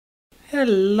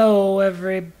Hello,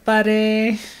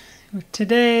 everybody.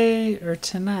 Today, or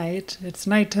tonight, it's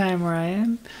nighttime where I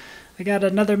am. I got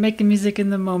another making music in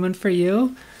the moment for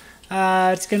you.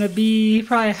 It's gonna be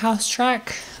probably a house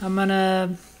track.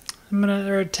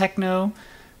 Or techno.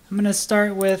 I'm gonna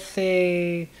start with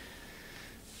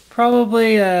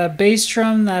probably a bass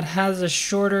drum that has a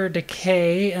shorter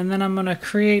decay, and then I'm gonna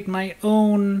create my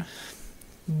own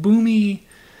boomy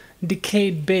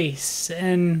decayed bass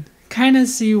and kind of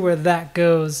see where that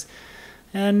goes.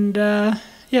 And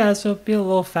yeah, so it'll be a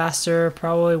little faster,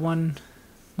 probably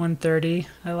 130.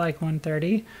 I like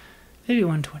 130, maybe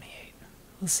 128.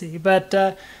 We'll see. But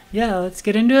yeah, let's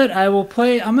get into it.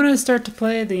 I'm gonna start to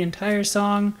play the entire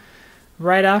song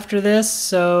right after this,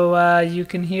 so you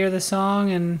can hear the song,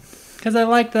 and because I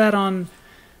like that on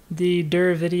the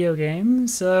Dur video game.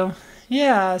 So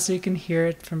yeah, so you can hear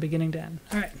it from beginning to end.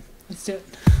 All right, let's do it.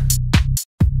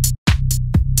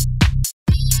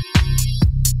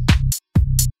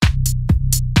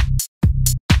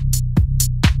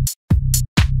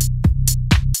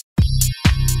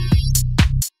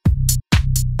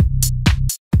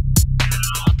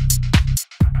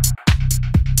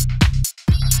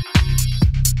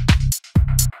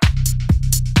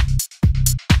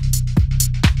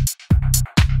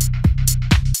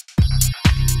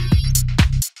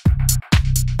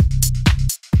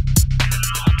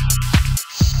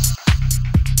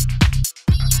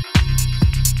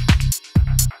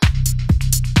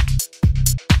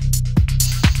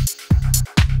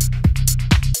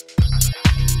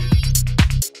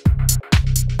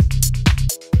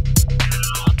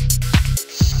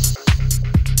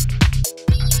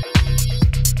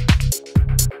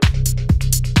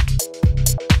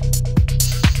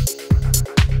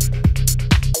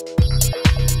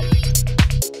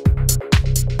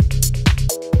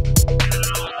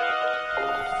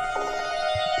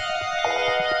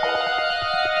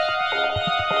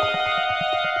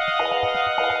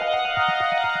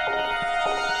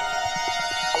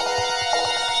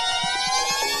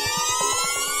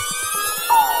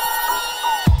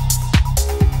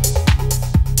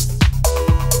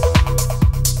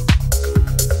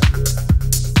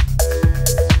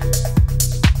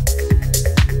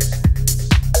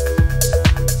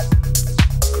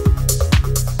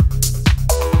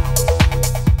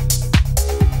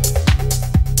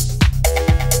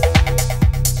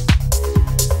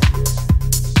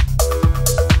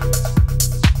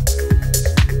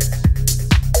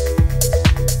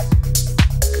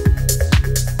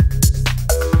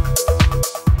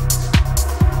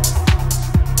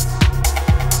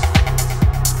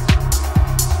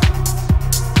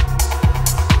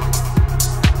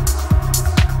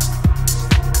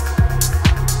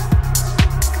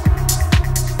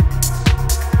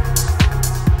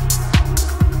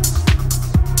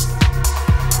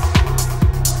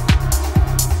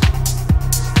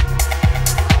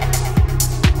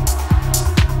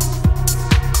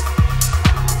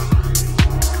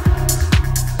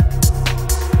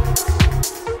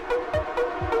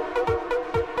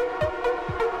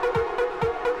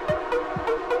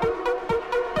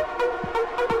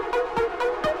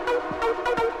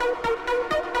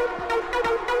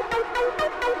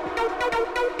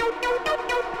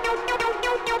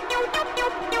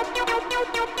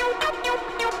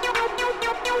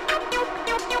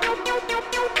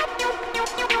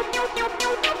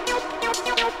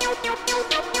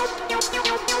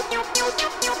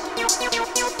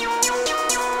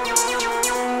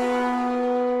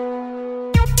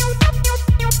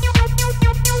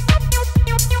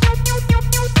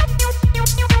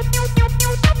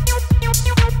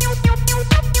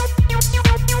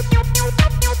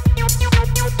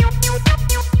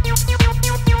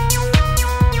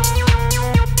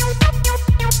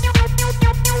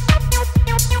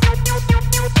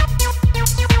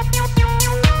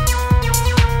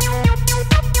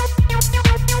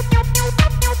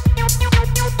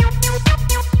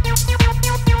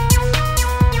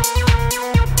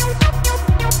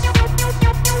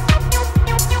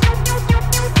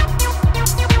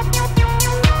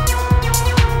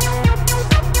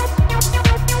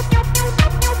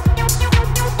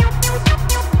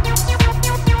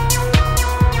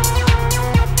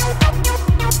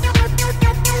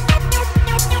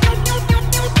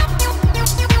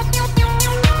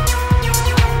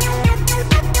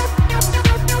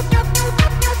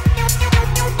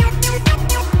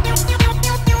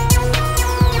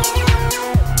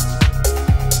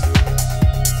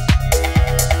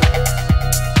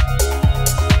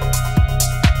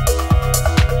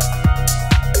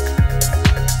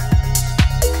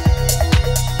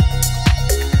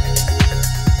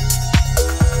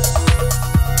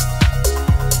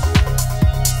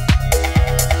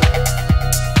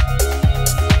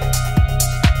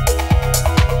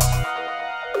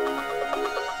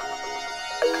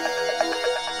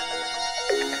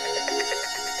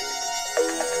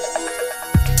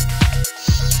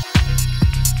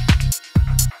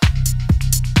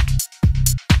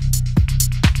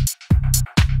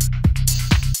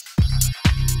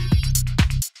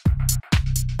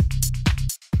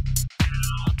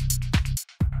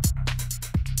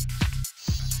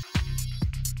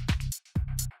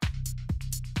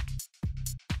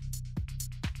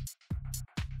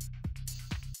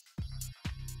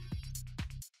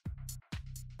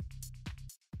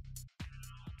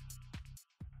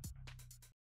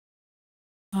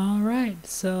 Alright,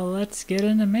 so let's get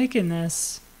into making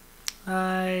this.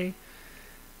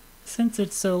 Since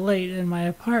it's so late in my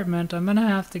apartment, I'm gonna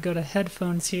have to go to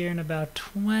headphones here in about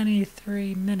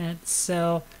 23 minutes,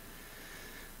 so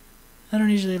I don't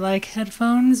usually like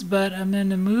headphones, but I'm in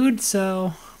the mood,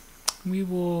 so we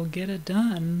will get it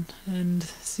done and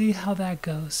see how that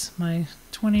goes. My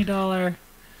 $20,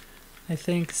 I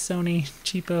think, Sony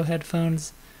cheapo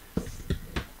headphones.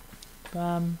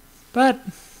 But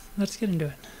let's get into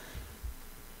it.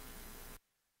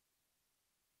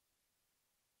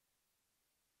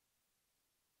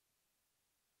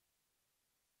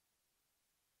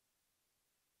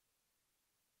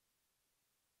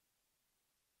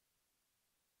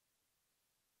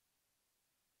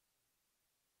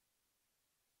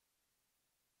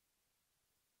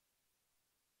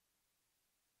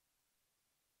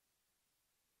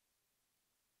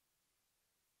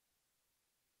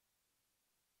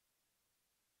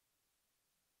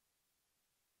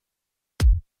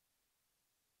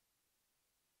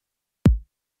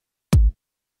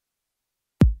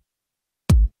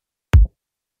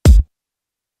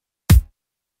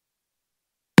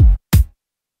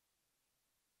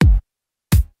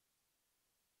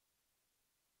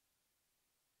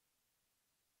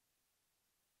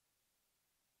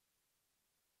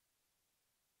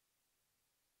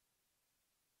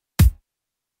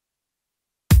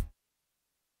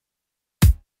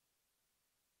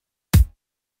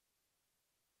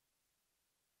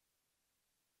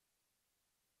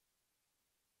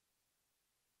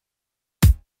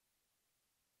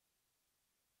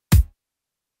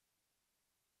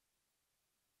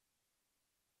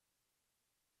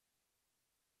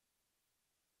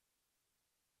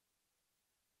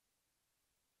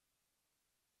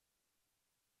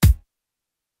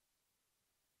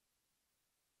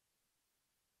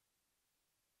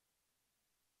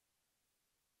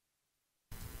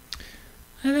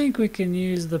 I think we can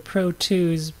use the Pro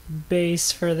 2's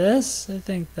base for this. I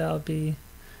think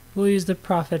we'll use the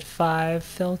Prophet 5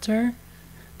 filter.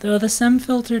 Though the SEM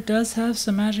filter does have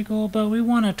some magical, but we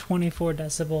want a 24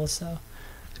 decibel, so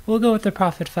we'll go with the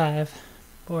Prophet 5,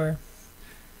 or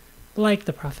like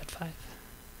the Prophet 5.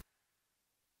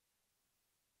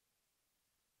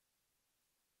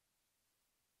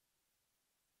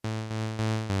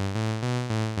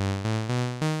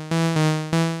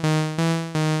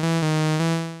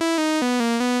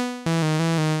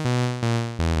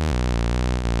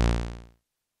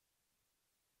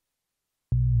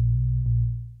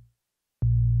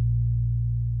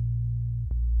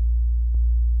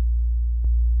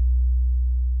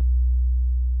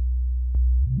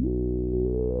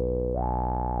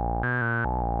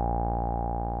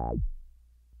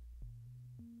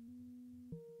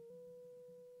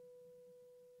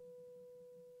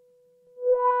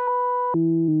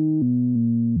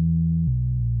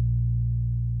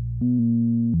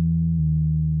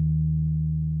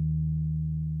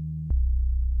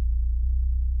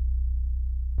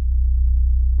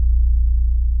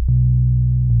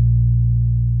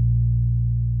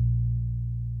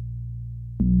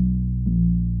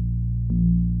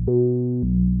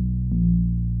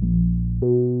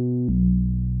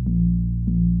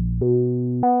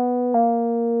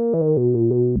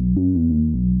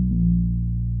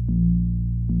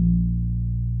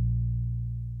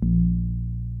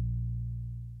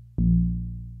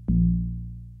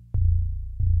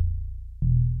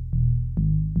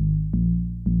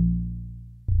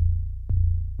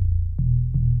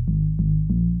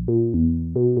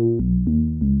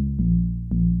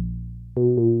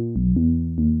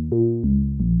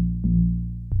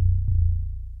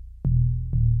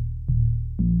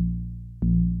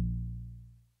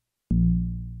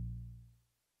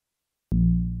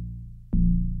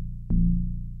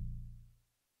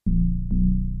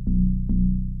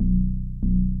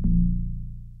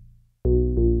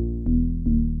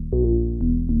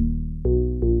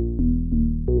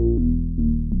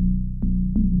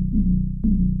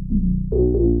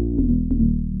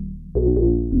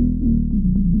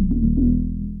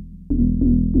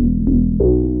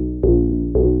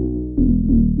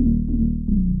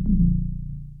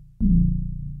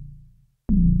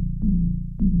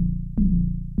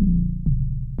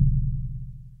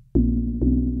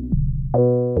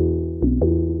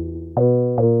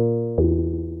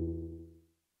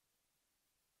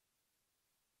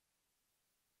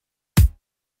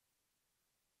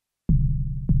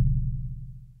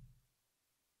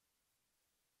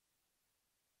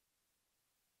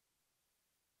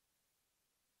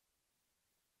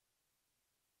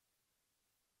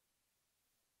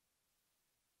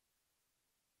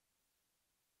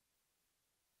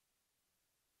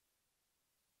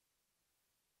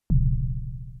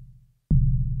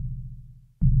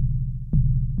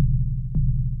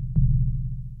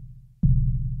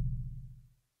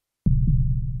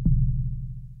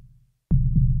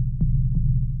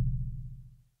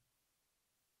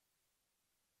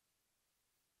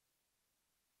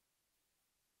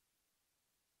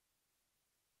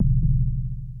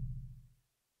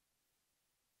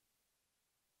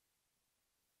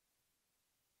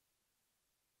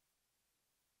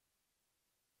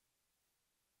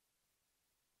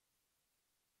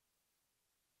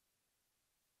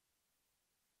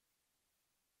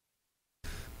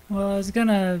 Well, I was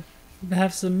gonna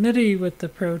have some MIDI with the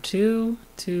Pro 2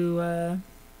 to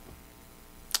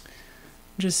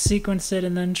just sequence it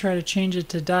and then try to change it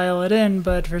to dial it in,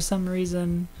 but for some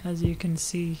reason, as you can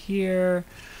see here,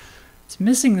 it's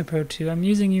missing the Pro 2. I'm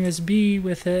using USB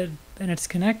with it and it's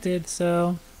connected,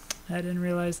 so I didn't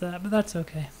realize that, but that's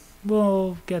okay.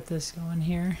 We'll get this going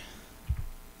here.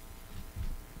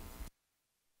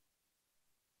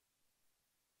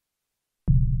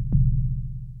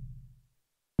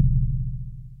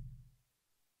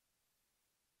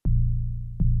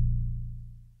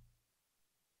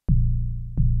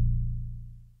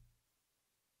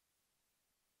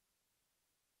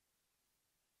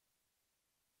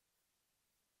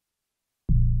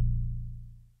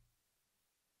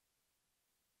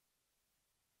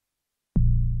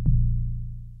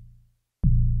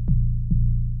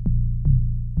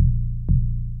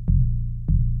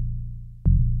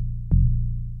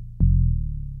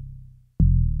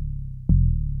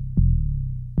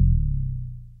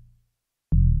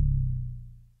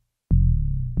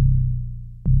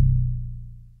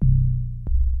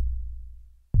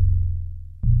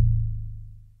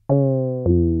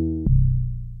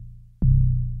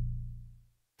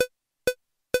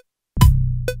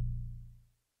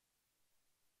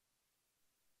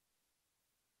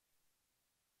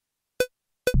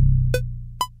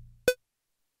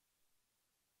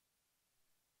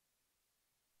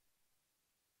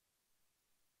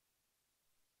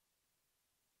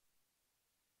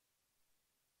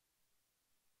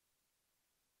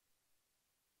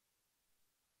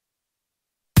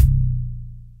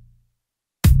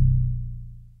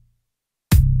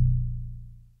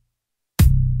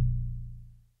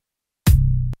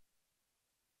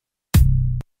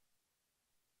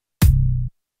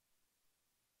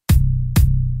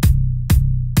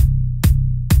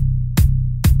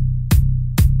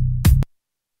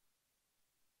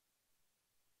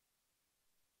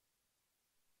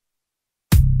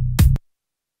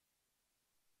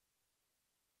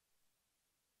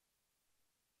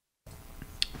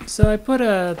 So I put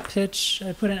an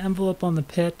envelope on the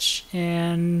pitch,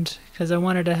 and because I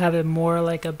wanted to have it more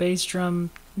like a bass drum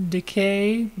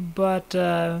decay, but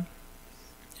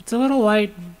it's a little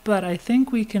light, but I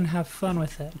think we can have fun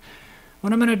with it.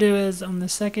 What I'm going to do is on the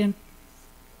second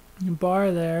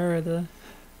bar there, or the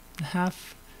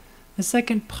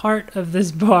second part of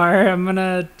this bar, I'm going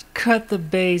to cut the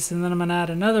bass and then I'm going to add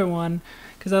another one,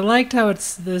 because I liked how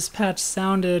this patch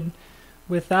sounded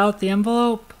without the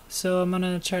envelope. So I'm going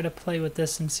to try to play with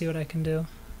this and see what I can do.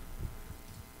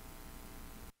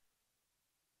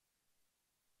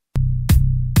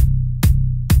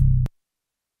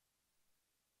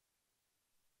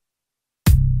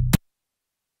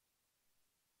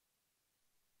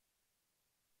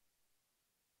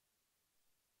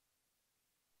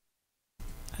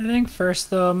 I think first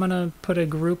though I'm going to put a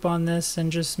group on this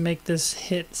and just make this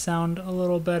hit sound a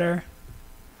little better.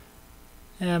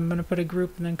 And I'm going to put a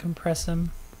group and then compress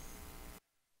them.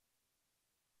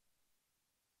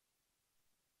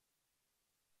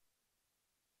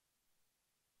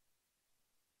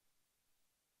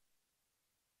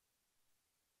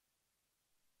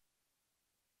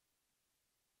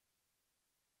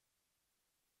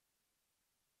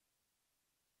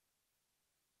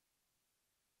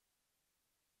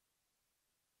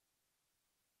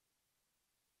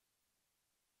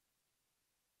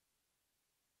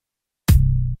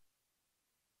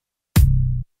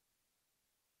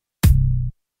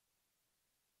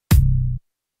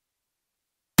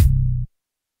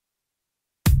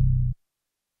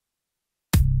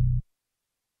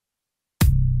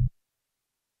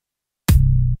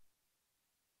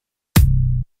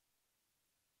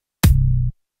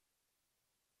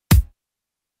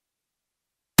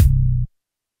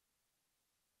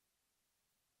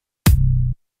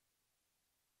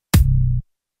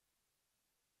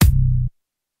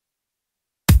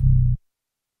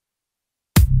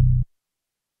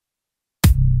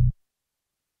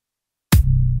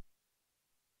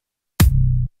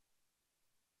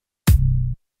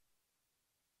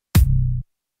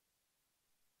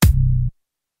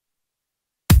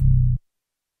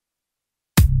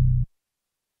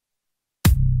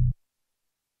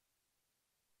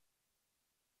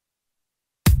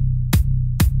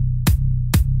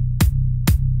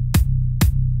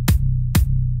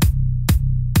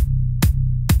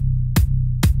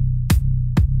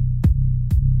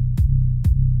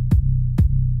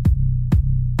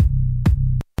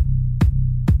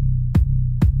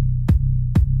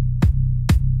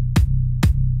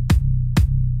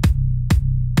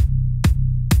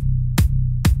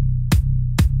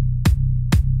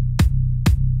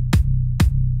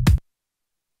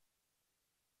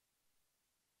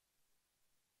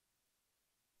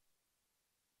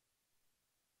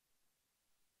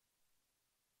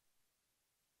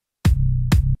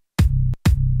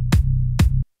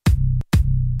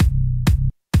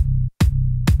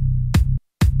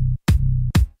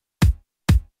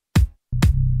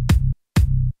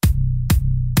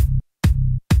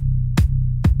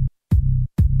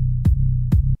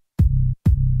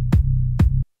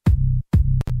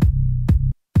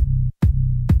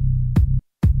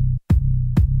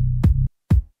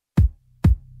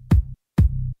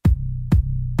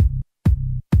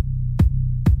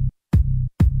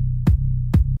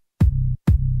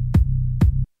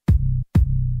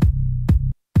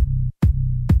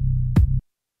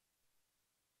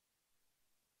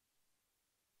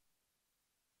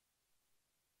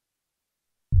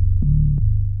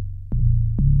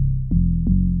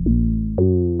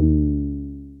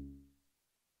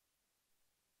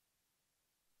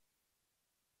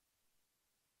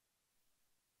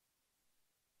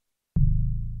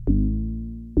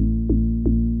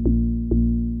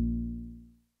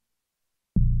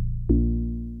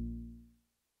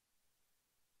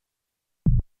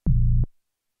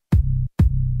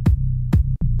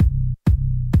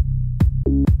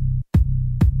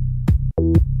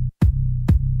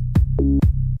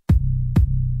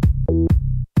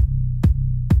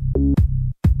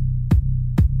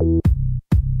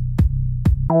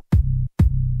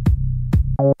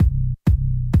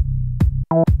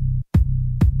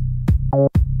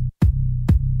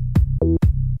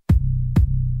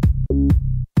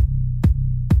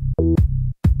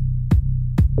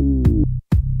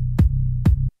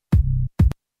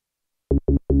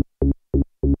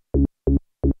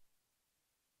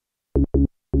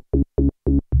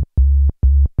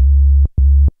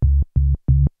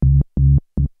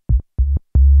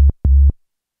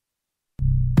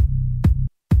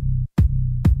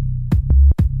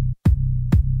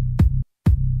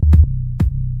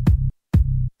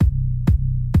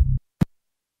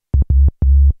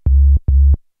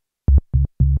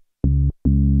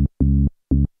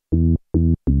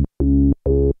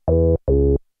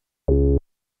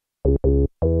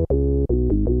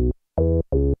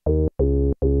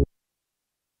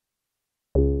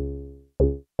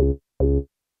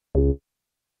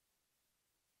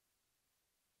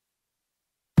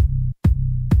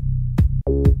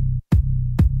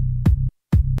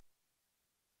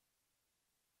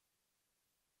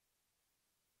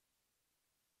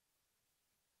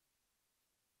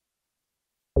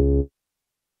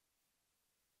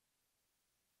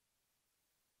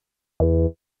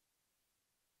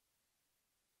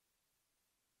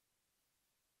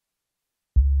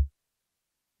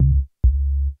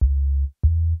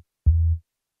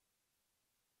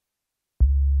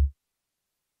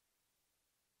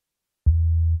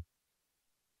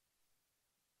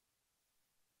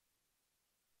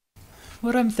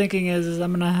 What I'm thinking is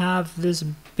I'm gonna have this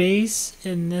bass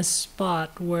in this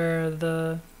spot where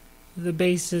the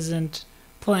bass isn't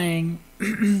playing,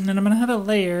 and I'm gonna have it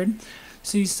layered,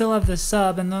 so you still have the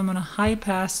sub, and then I'm gonna high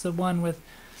pass the one with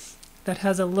that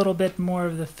has a little bit more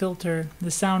of the filter, the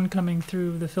sound coming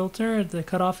through the filter. The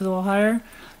cutoff is a little higher, and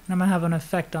I'm gonna have an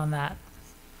effect on that.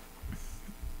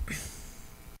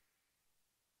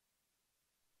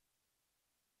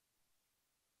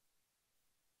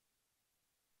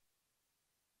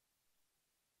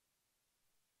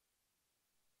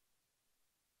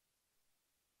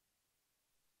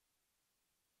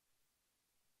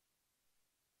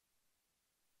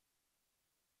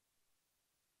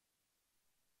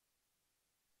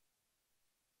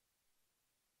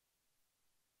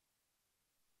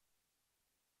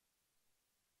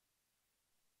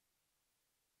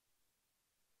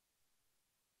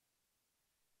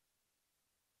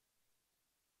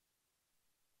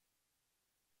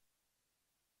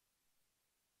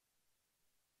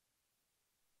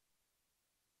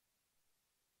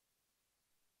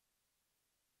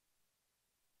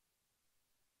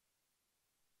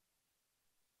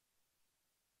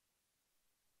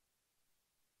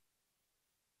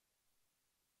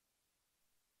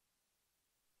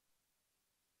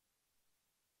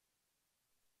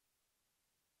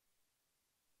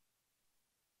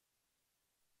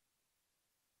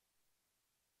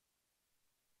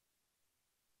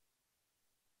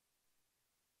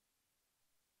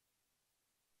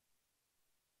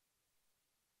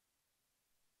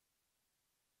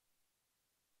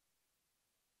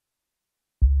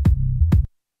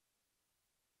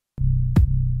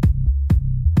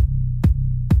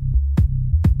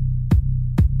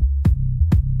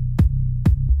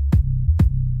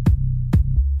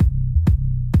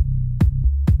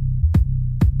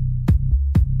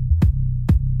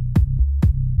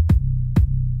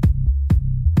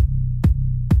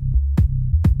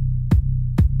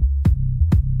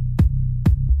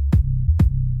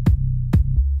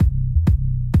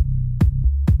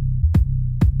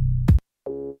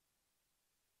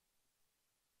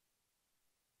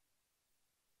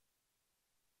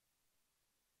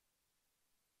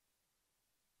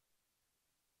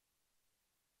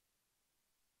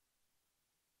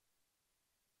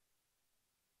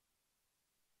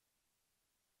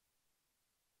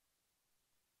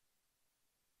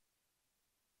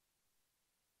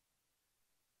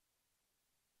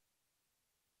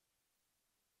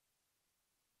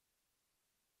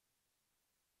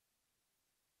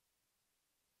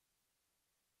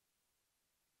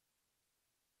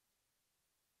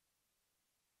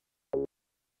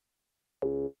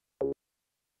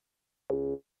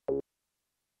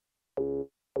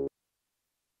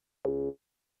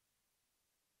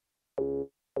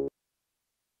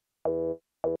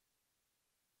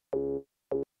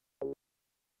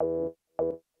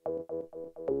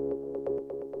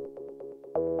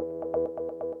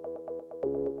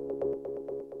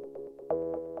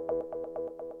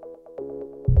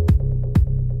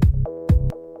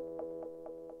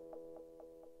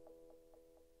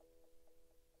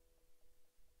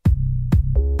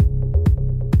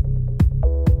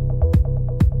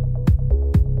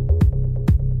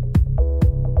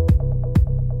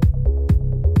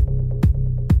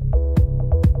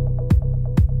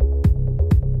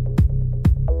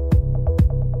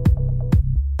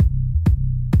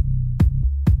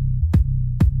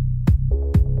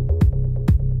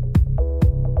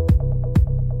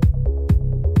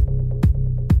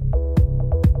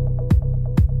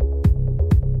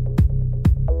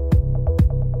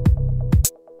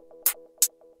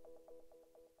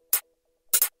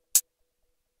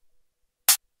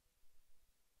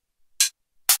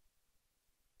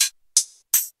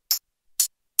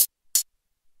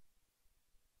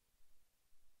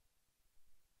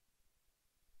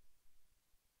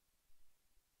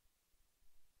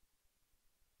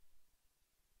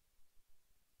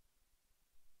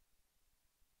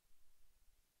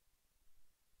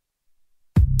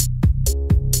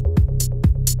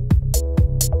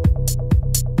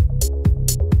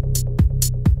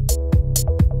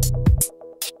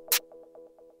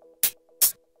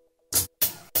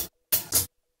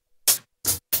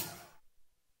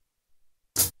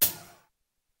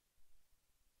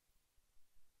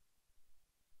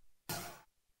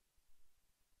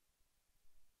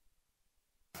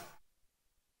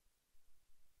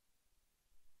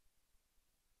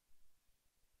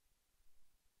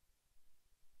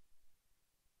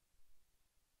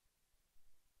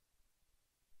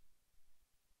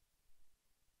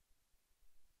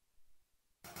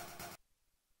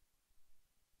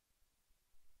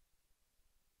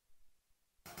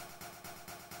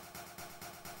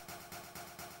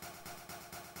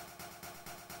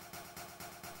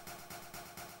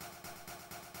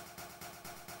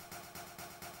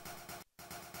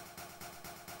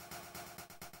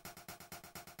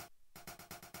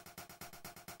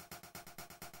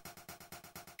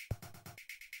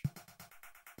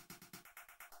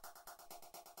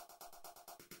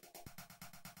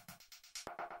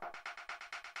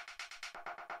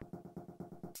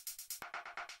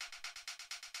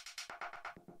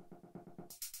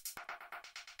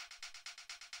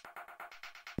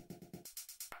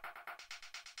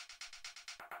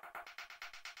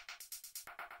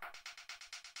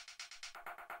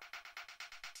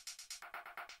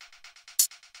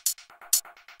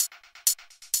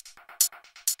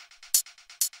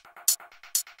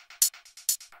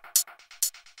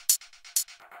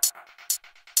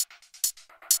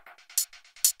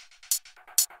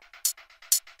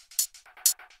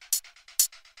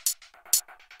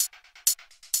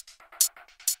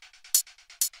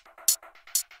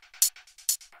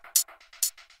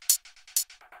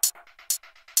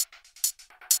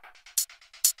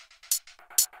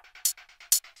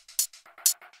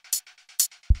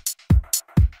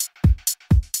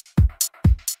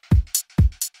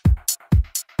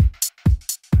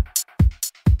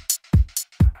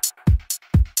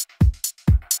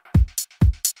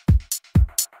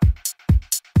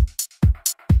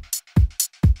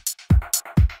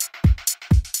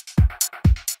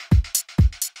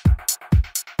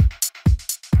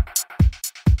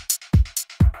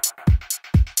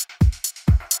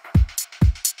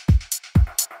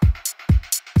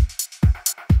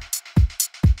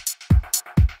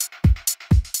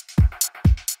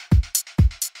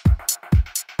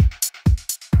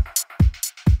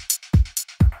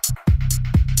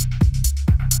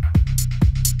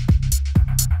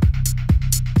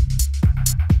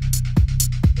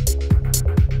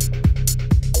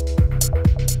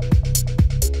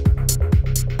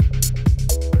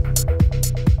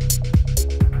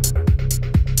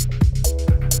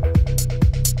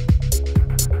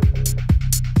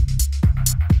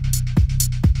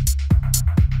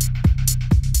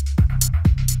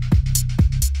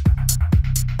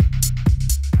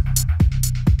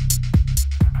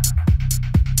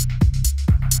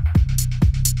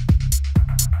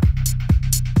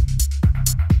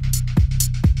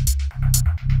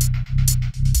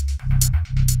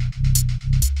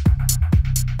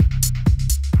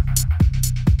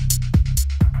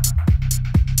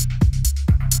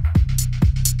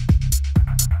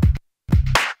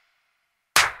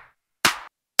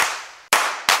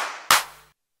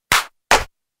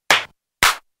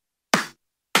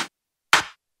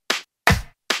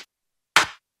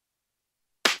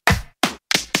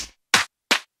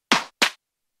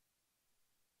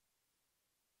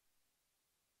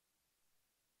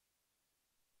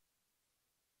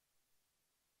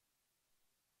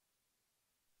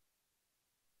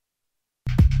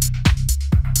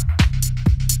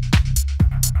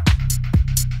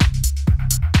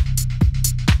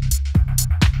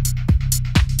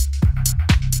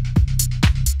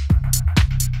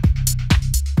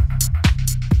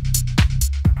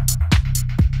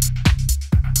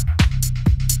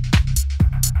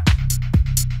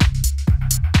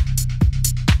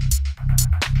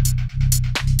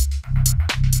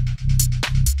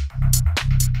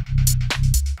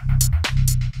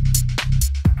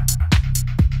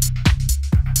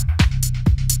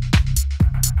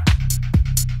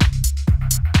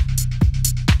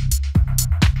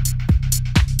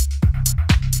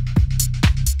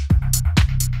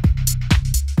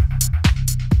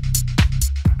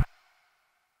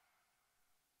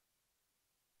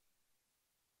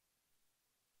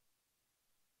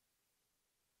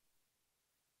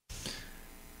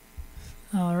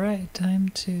 Alright, time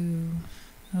to...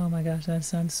 Oh my gosh, that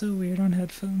sounds so weird on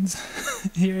headphones,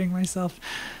 hearing myself.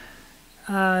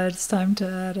 It's time to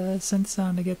add a synth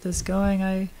sound to get this going.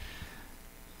 I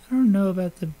don't know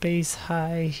about the bass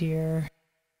high here.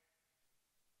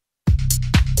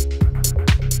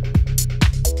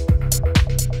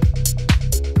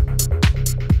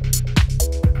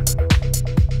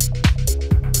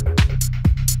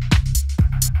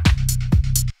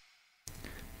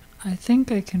 I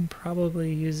think I can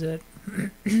probably use it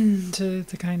to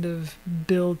kind of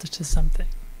build to something.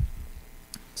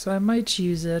 So I might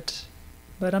use it,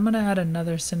 but I'm going to add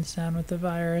another synth sound with the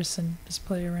virus and just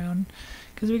play around.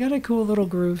 Because we got a cool little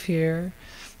groove here.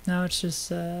 Now it's just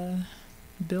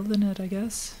building it, I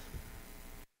guess.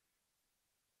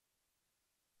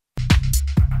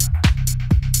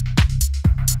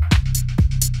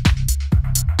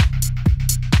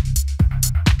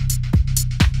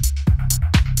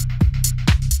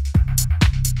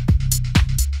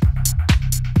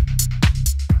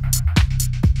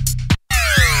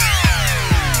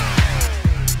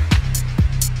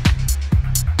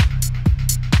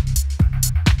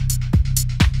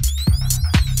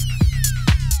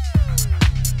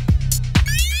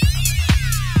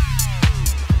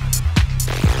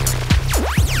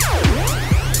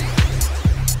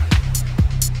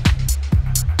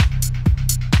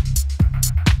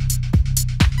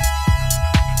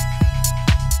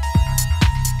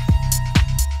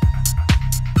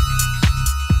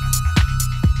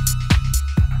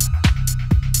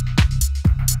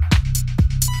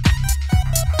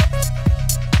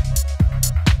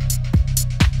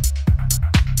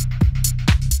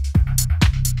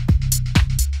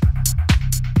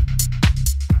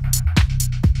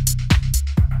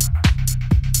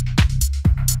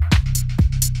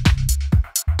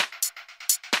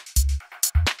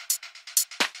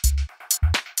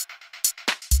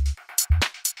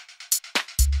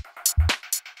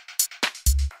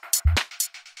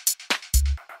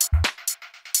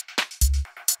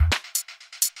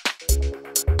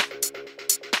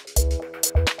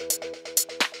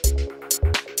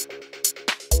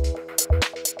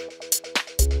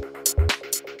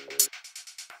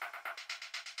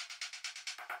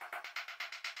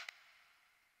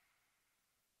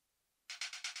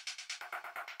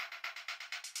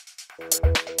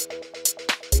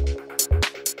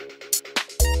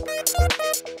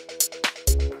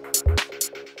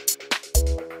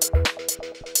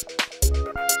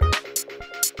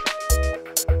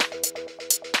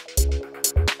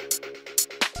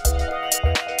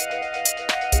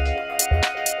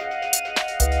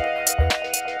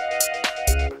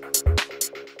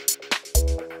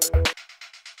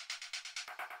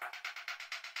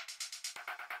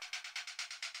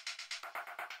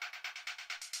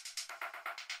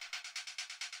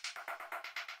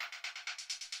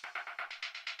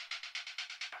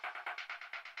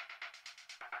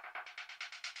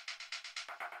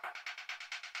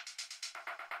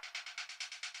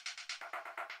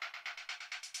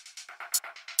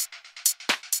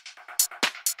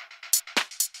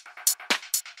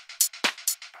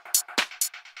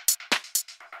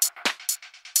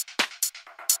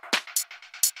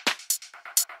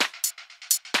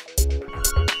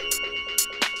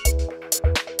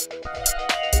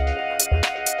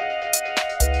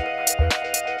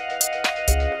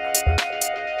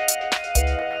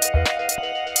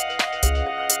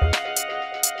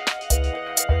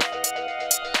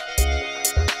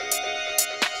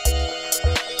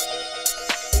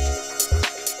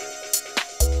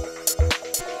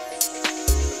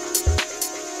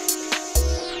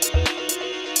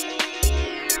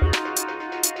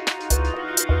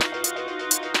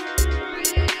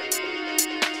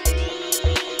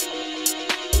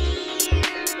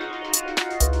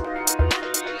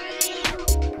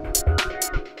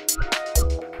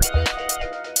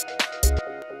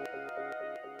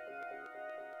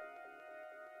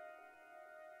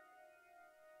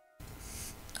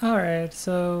 Alright,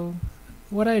 so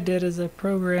what I did is I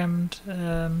programmed,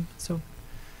 so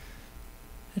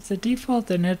it's a default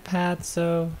init path,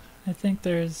 so I think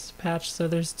there's patch, so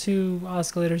there's two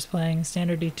oscillators playing,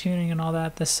 standard detuning and all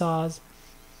that, the saws.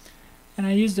 And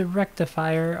I used a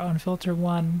rectifier on filter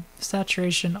 1,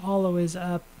 saturation all always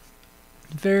up,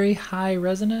 very high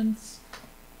resonance.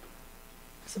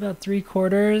 It's about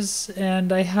 3/4,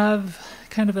 and I have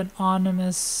kind of an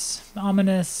ominous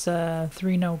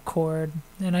 3-note chord,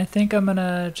 and I think I'm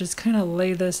gonna just kind of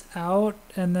lay this out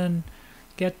and then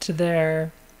get to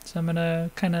there. So I'm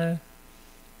gonna kind of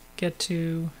get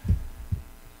to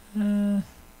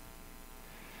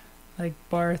like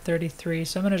bar 33.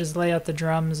 So I'm gonna just lay out the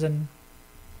drums and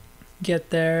get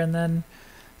there, and then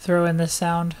throw in this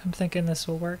sound. I'm thinking this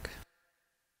will work.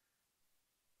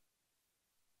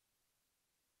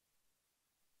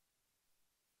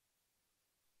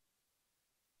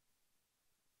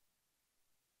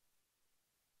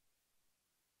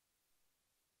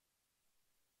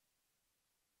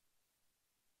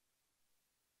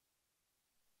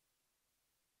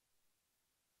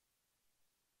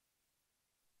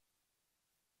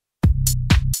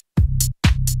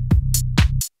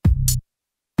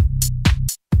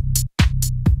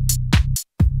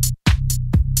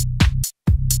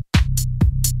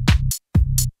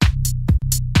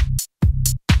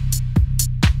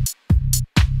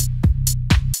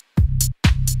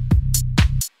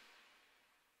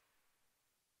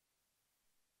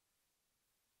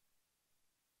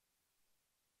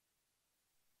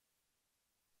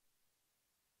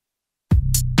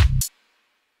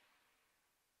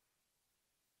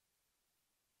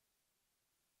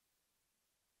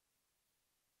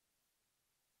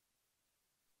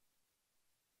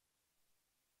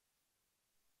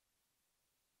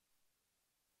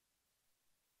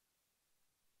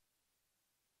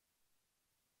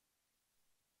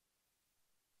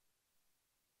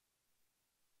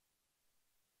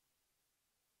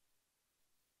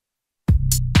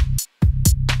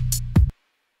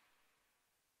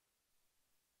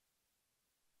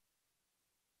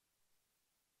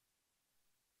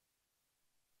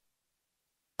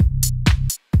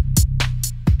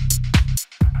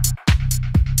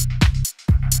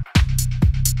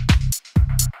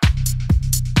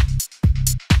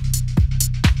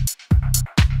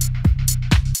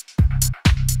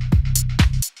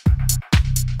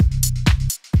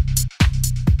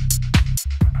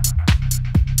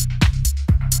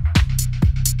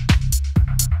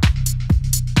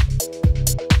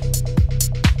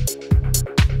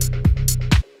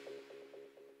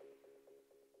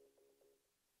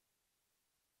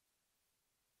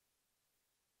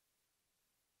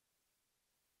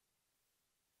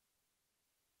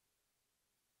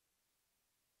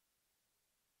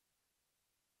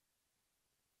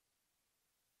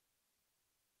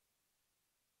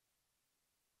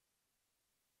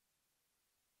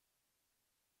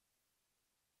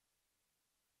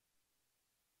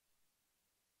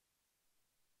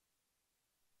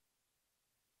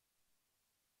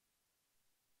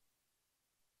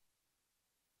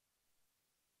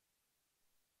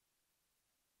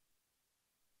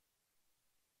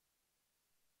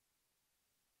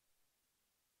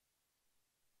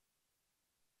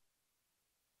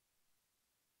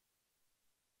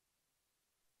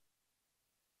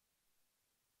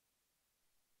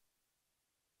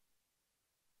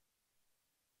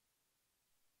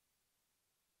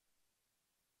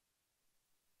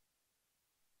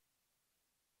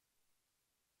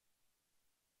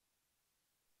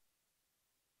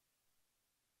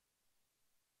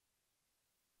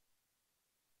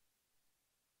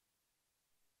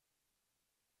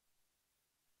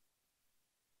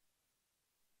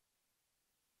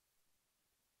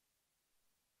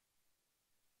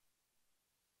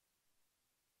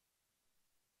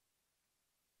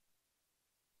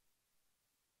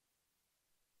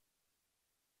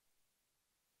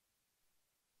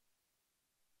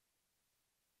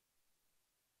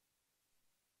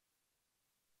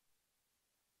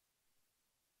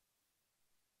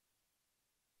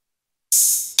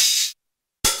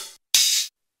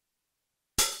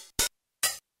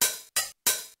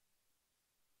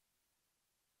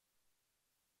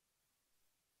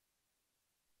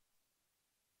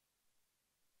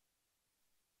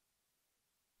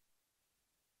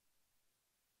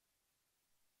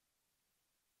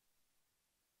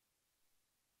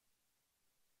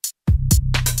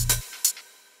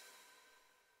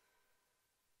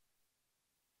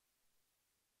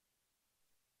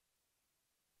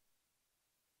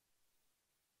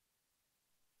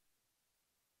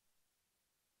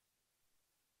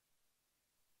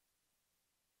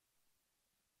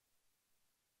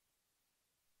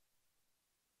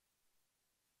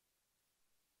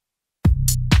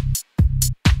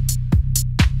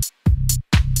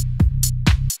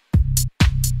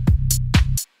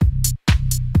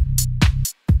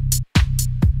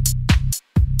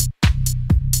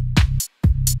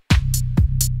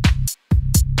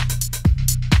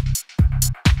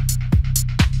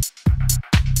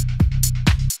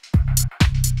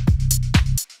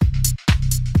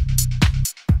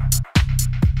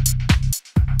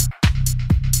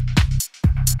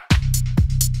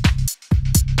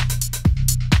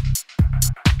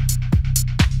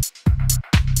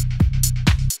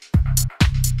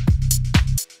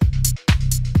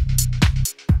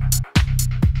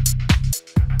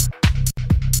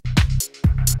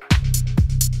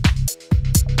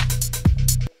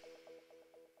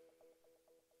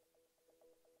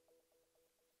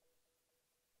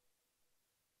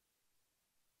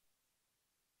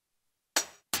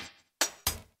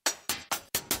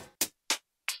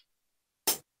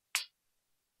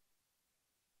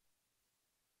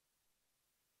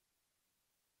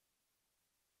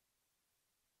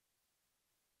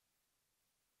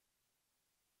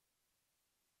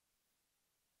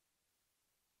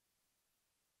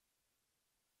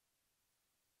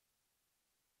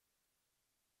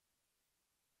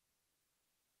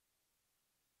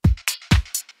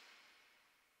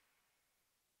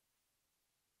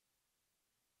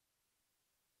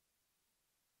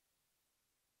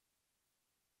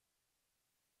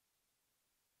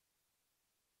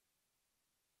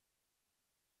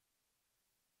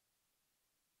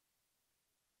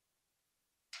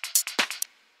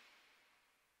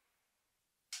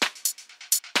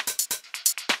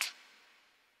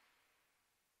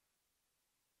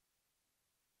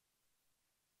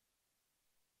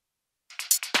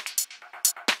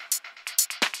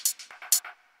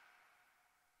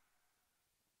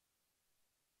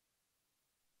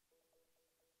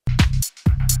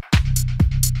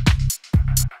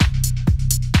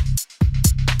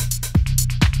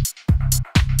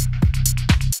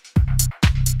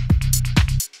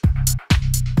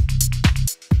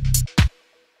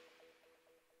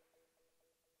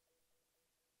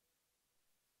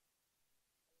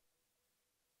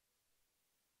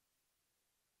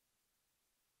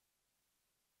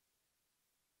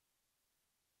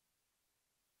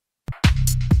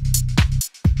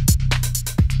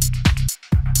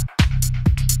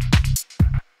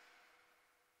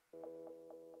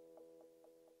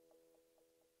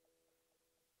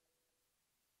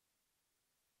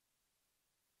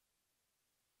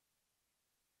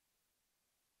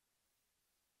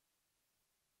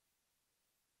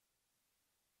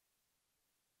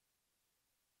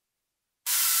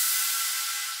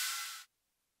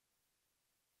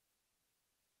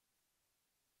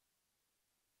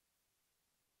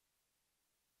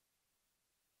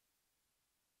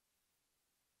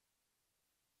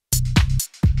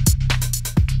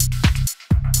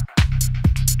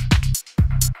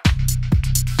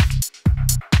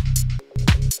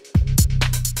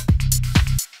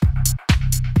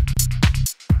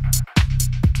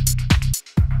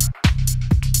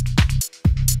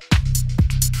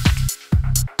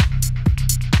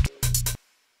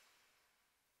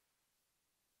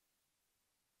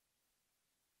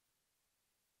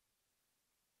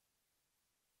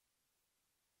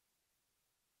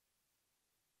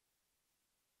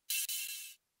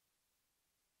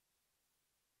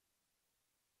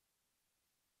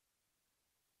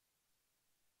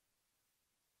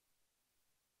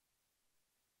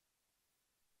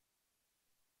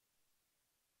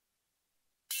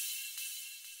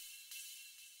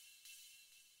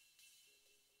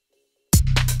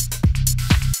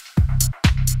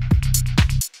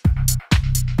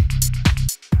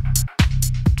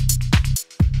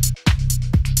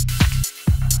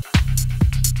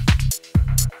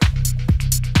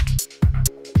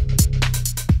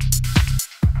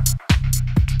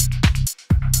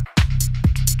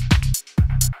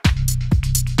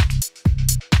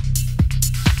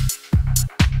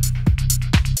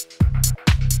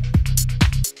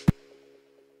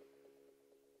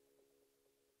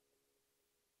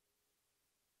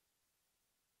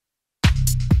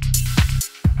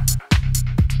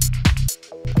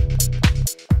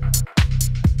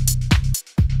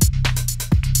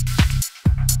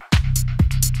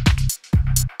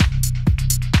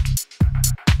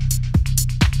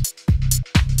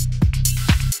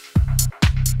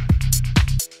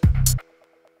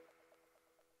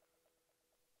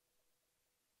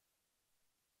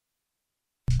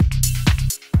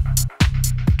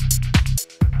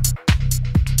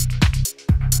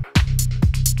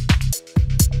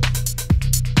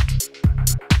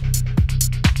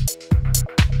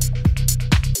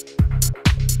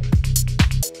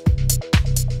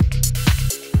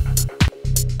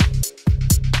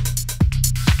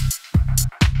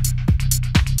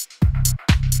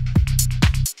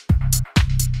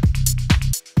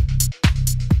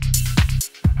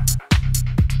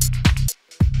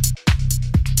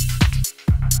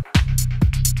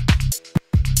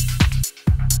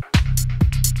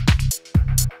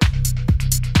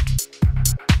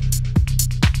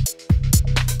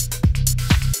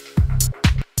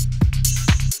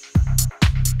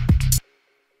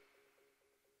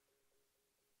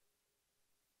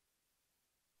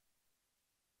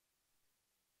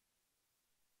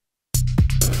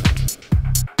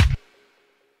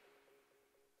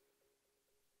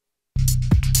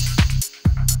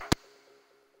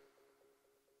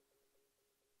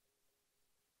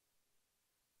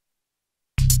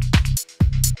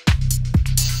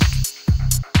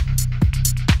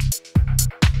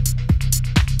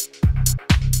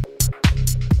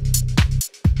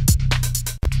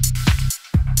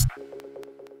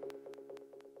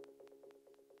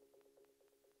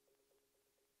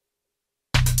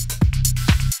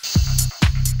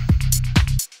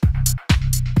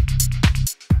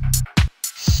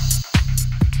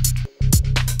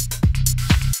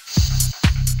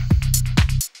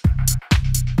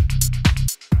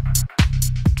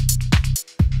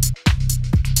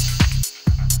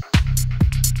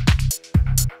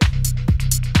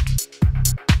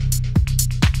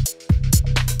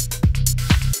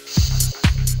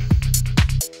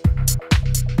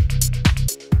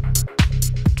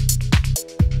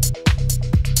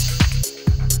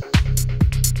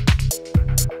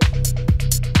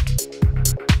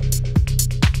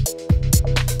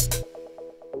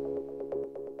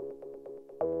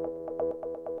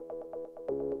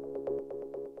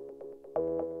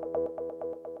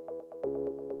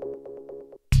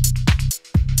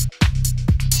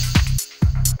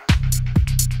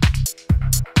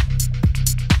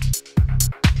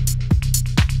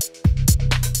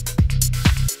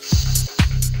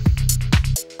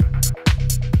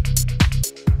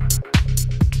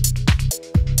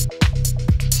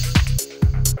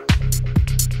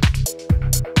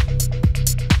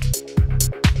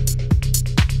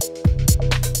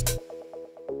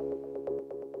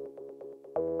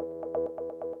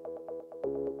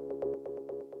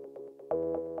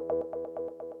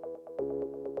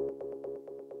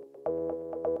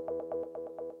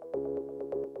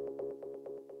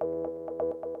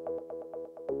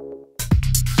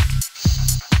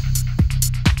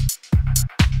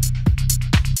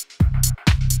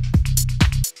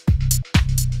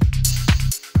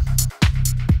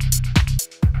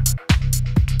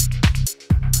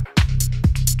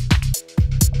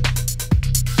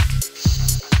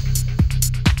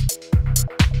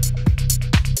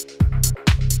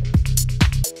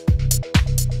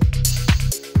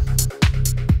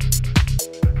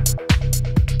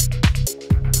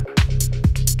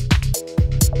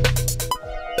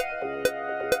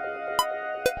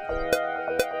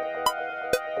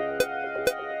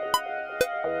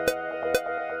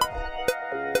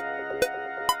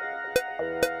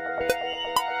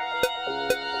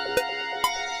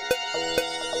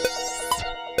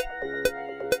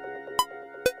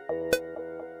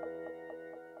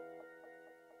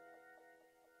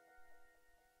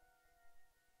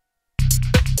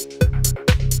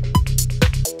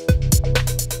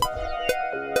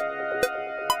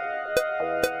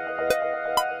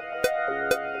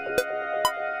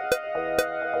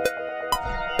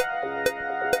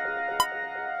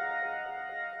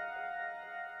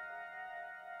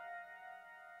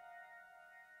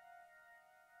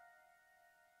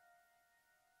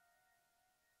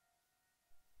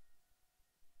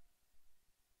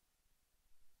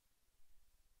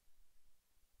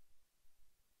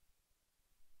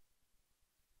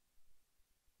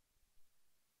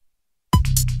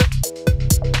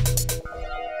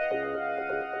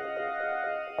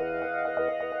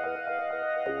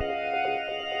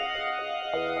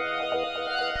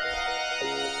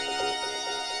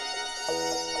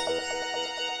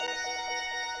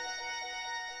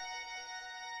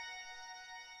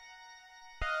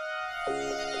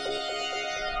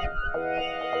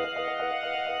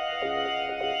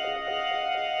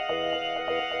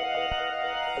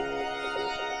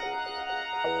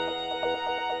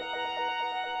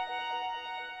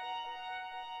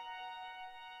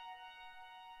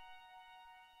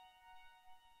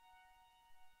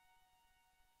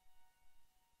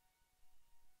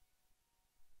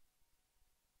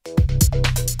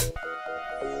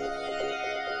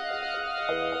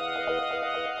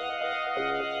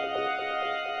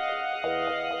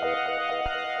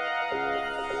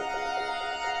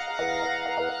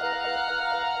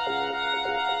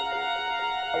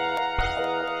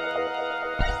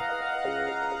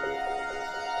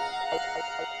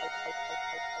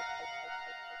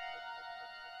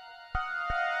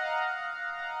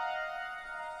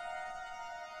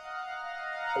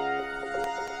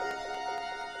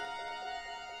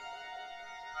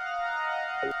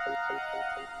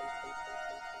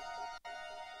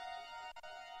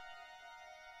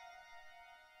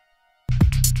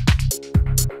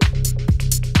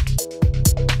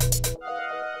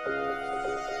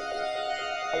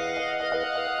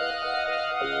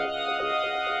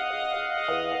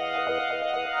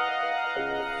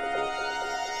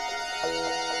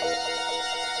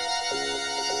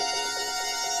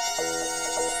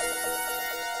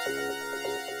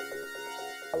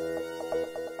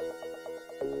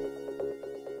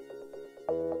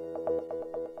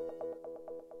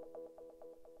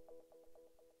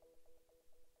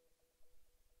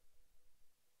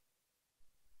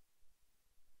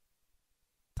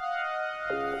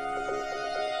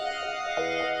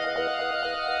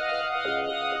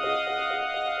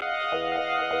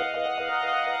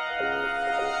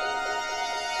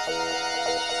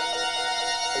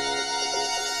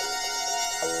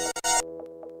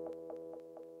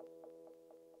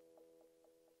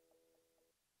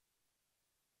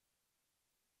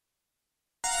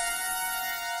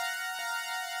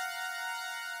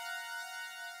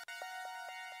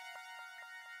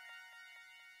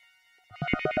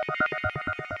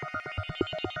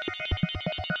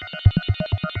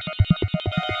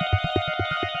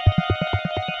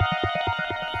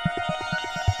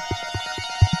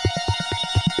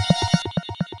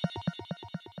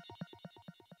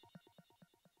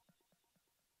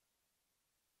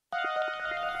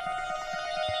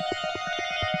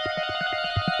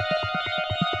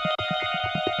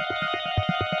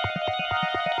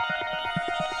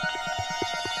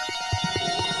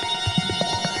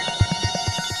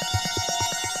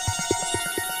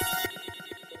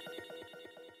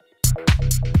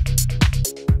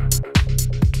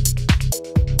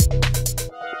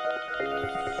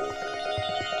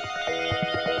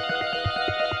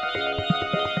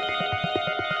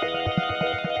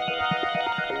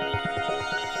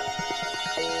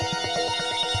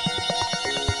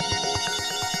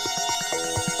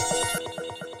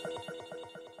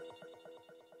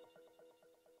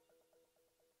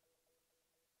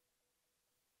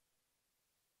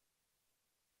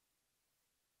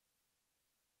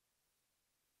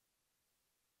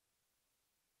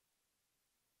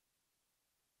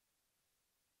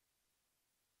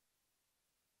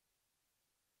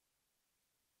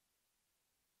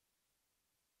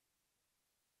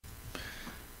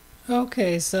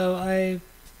 Okay, so I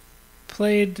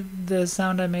played the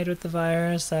sound I made with the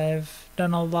virus. I've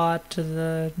done a lot to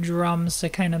the drums to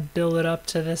kind of build it up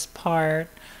to this part.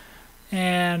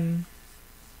 And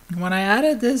when I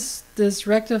added this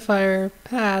rectifier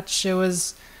patch, it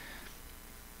was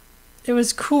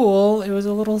cool.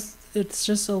 It's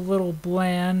just a little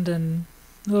bland and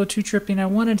a little too trippy. And I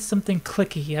wanted something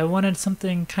clicky. I wanted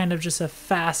something kind of just a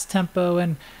fast tempo.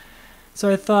 And so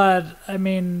I thought, I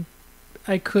mean,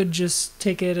 I could just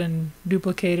take it and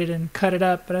duplicate it and cut it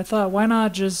up, but I thought, why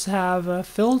not just have a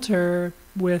filter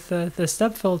with the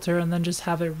step filter and then just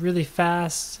have it really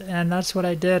fast? And that's what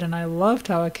I did, and I loved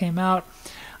how it came out.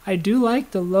 I do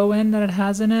like the low end that it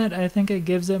has in it. I think it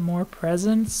gives it more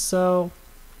presence, so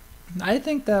I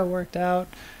think that worked out.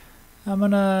 I'm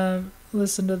gonna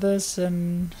listen to this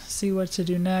and see what to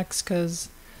do next, because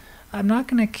I'm not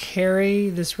going to carry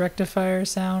this rectifier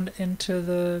sound into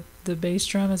the bass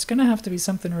drum. It's going to have to be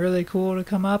something really cool to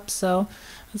come up, so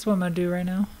that's what I'm going to do right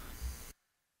now.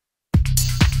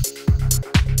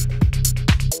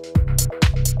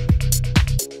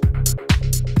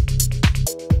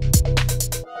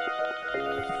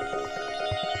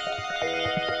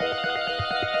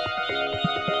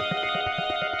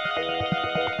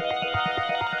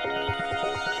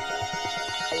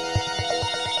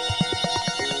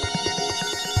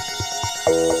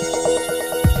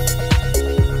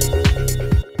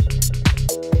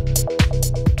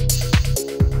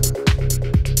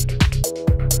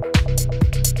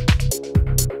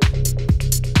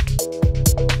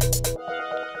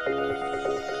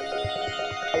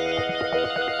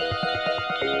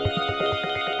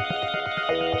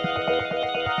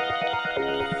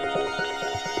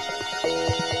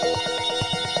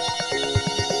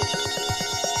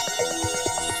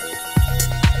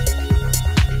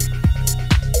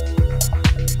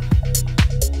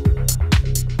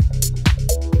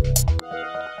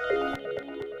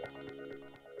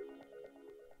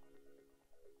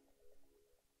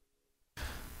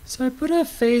 So I put a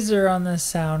phaser on this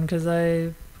sound because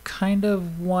I kind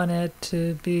of want it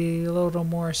to be a little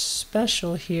more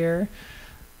special here.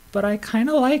 But I kind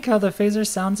of like how the phaser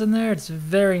sounds in there. It's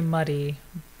very muddy.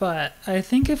 But I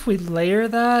think if we layer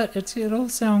that, it'll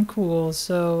sound cool.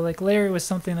 So like layer it with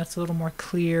something that's a little more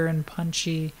clear and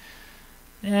punchy.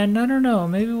 And I don't know,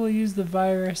 maybe we'll use the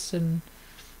virus and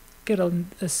it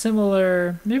a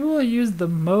similar, maybe we'll use the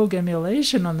Moog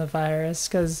emulation on the virus,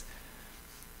 because,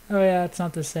 oh yeah, it's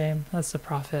not the same. That's the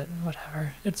Prophet,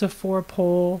 whatever. It's a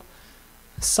 4-pole,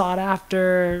 sought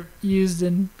after, used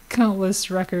in countless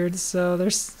records, so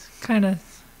there's kind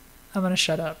of, I'm gonna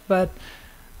shut up, but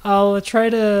I'll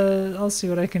see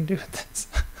what I can do with this.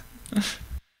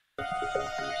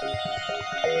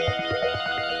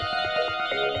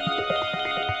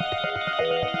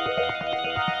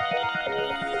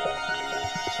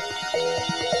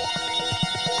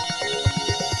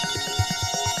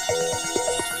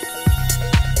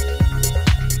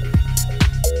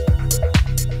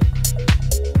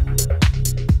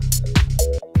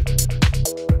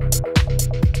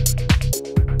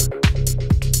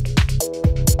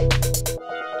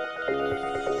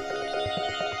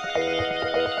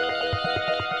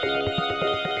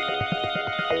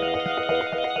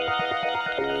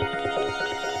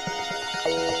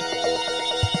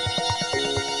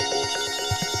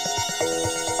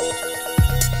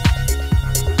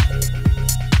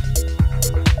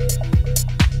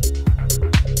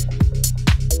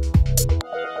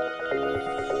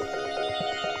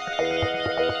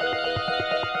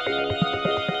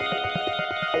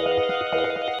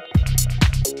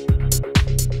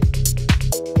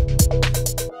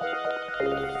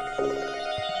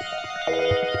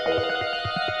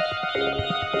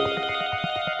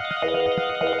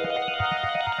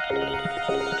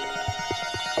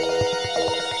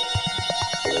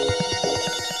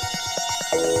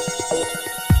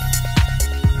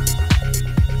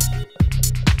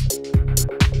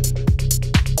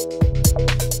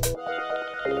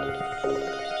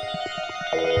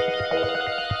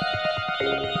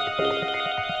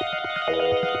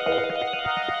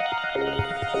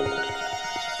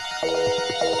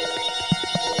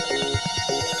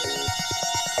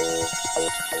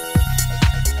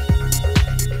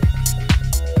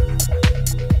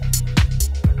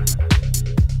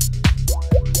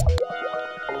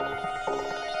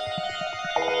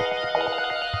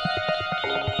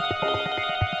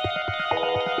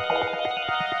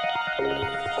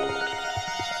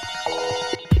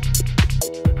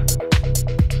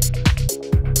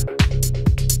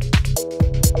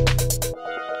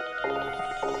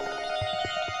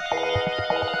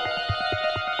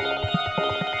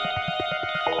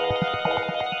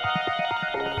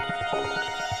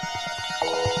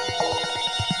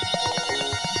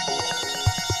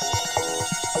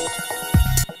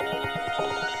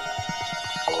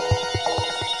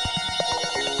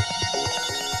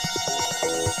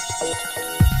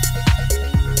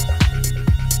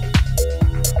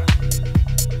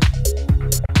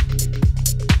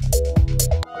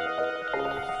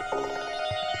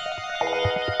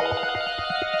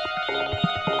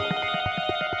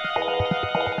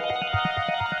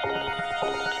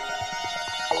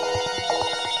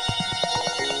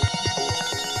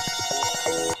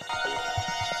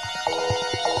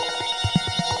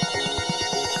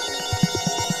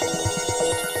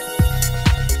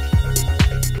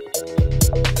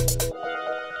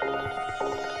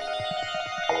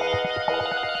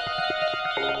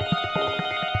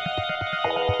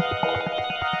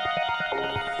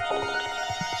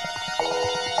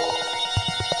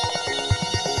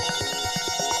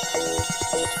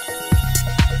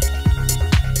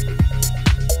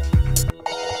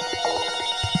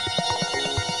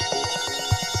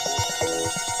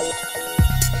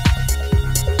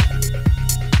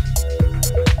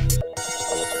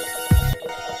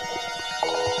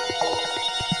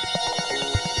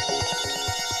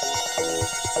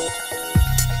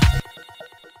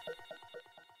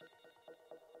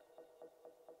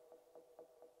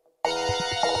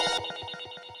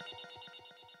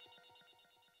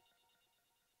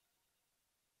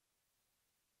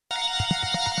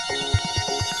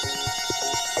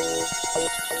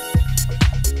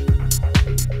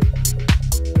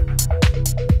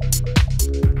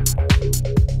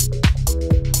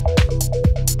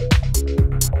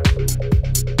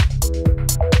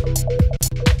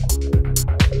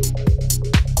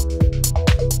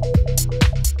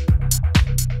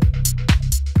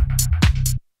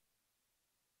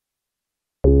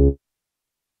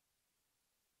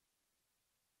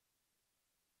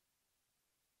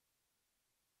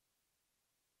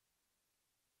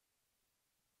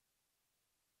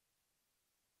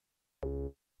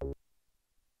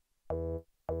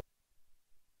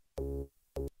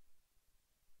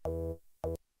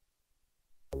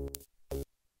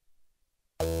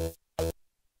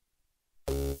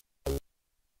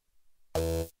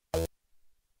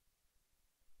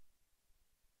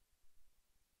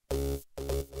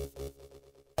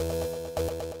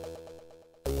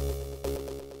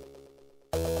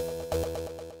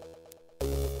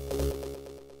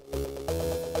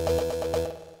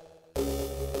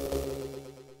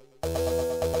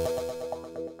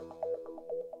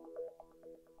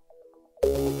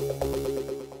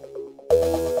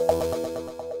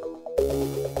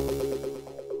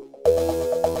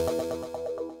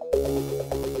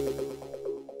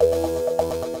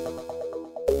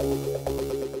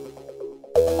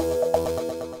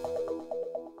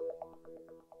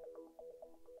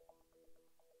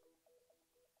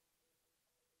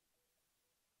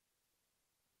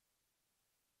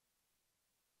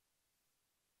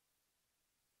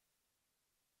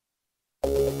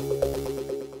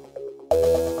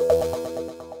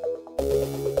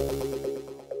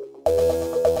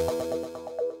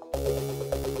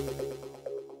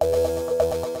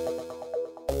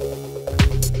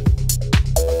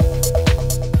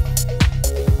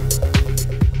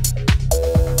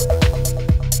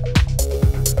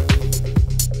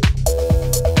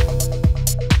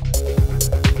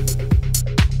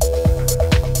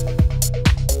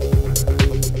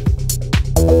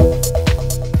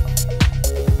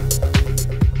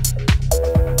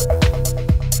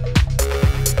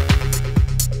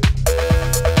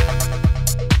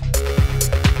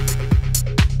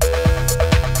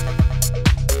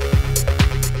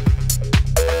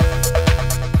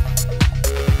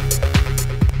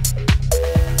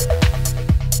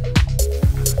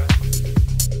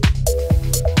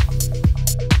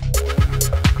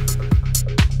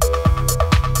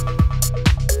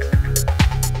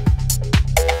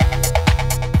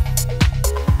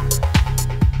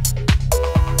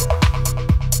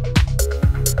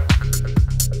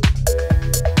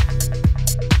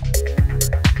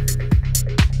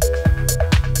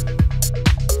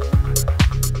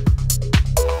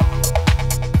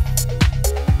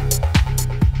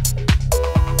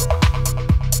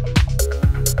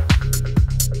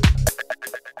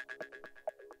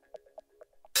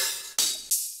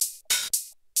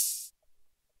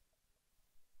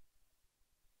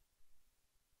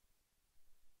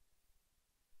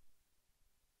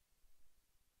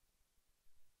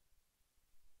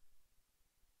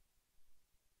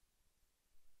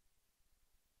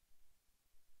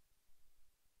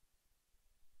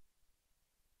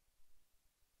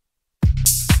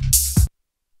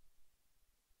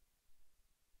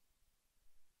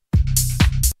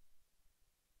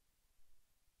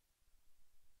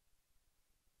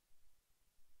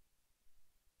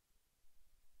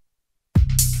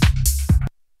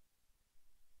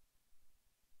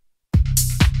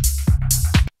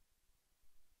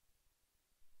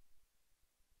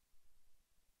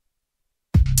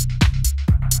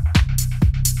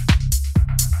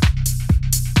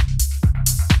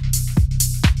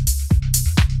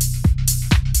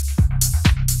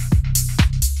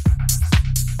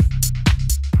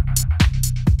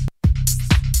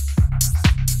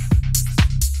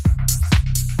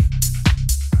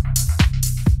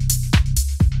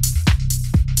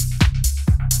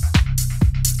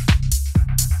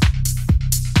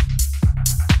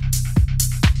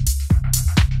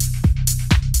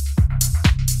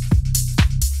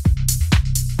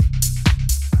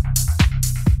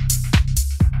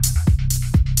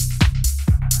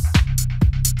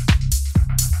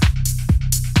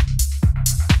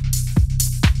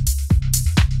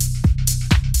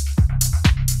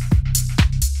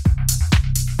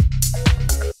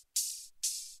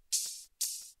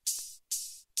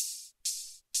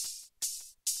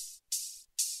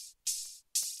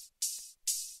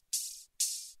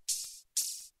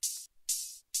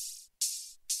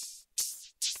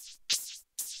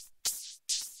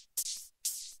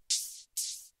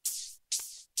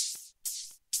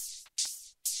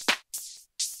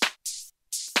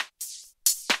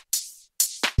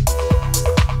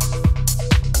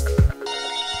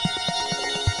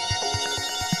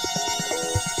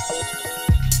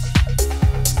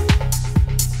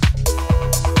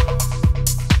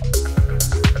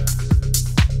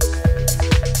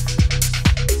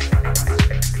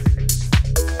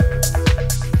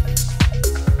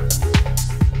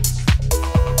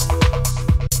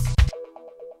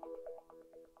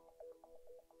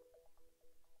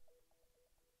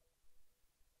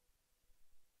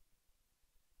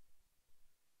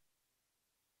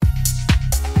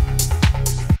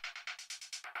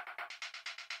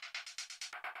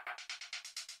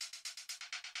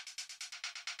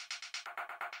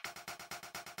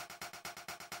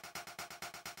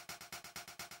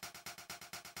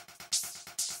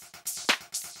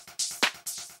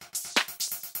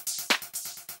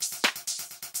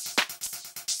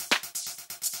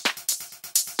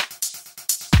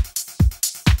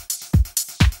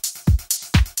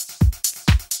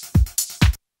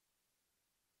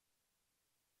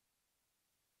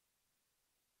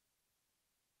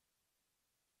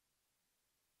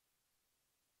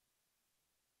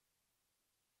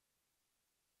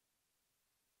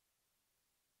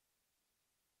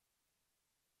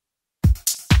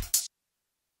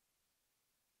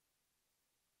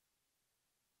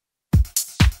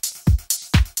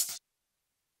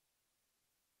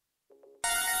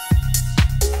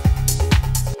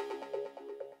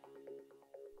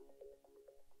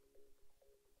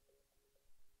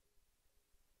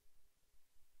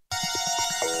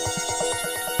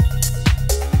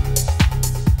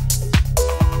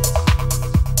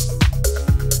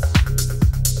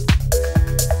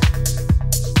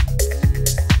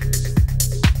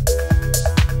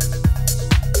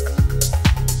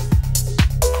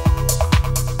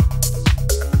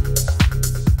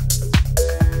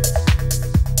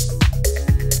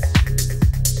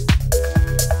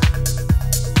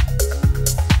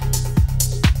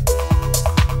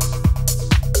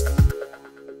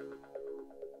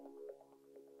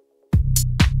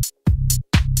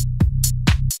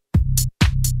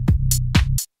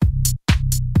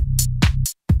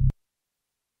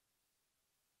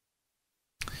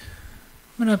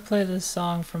 I'm gonna play this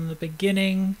song from the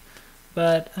beginning,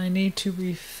 but I need to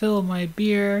refill my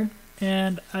beer,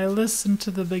 and I listened to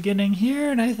the beginning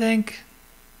here, and I think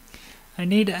I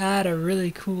need to add a really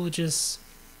cool, just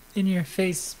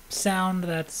in-your-face sound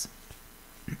that's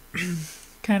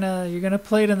kind of, you're gonna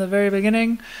play it in the very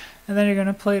beginning, and then you're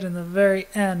gonna play it in the very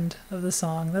end of the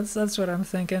song. That's what I'm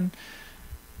thinking.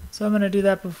 So I'm gonna do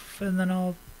that, and then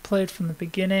I'll play it from the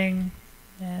beginning,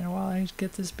 and while I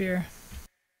get this beer.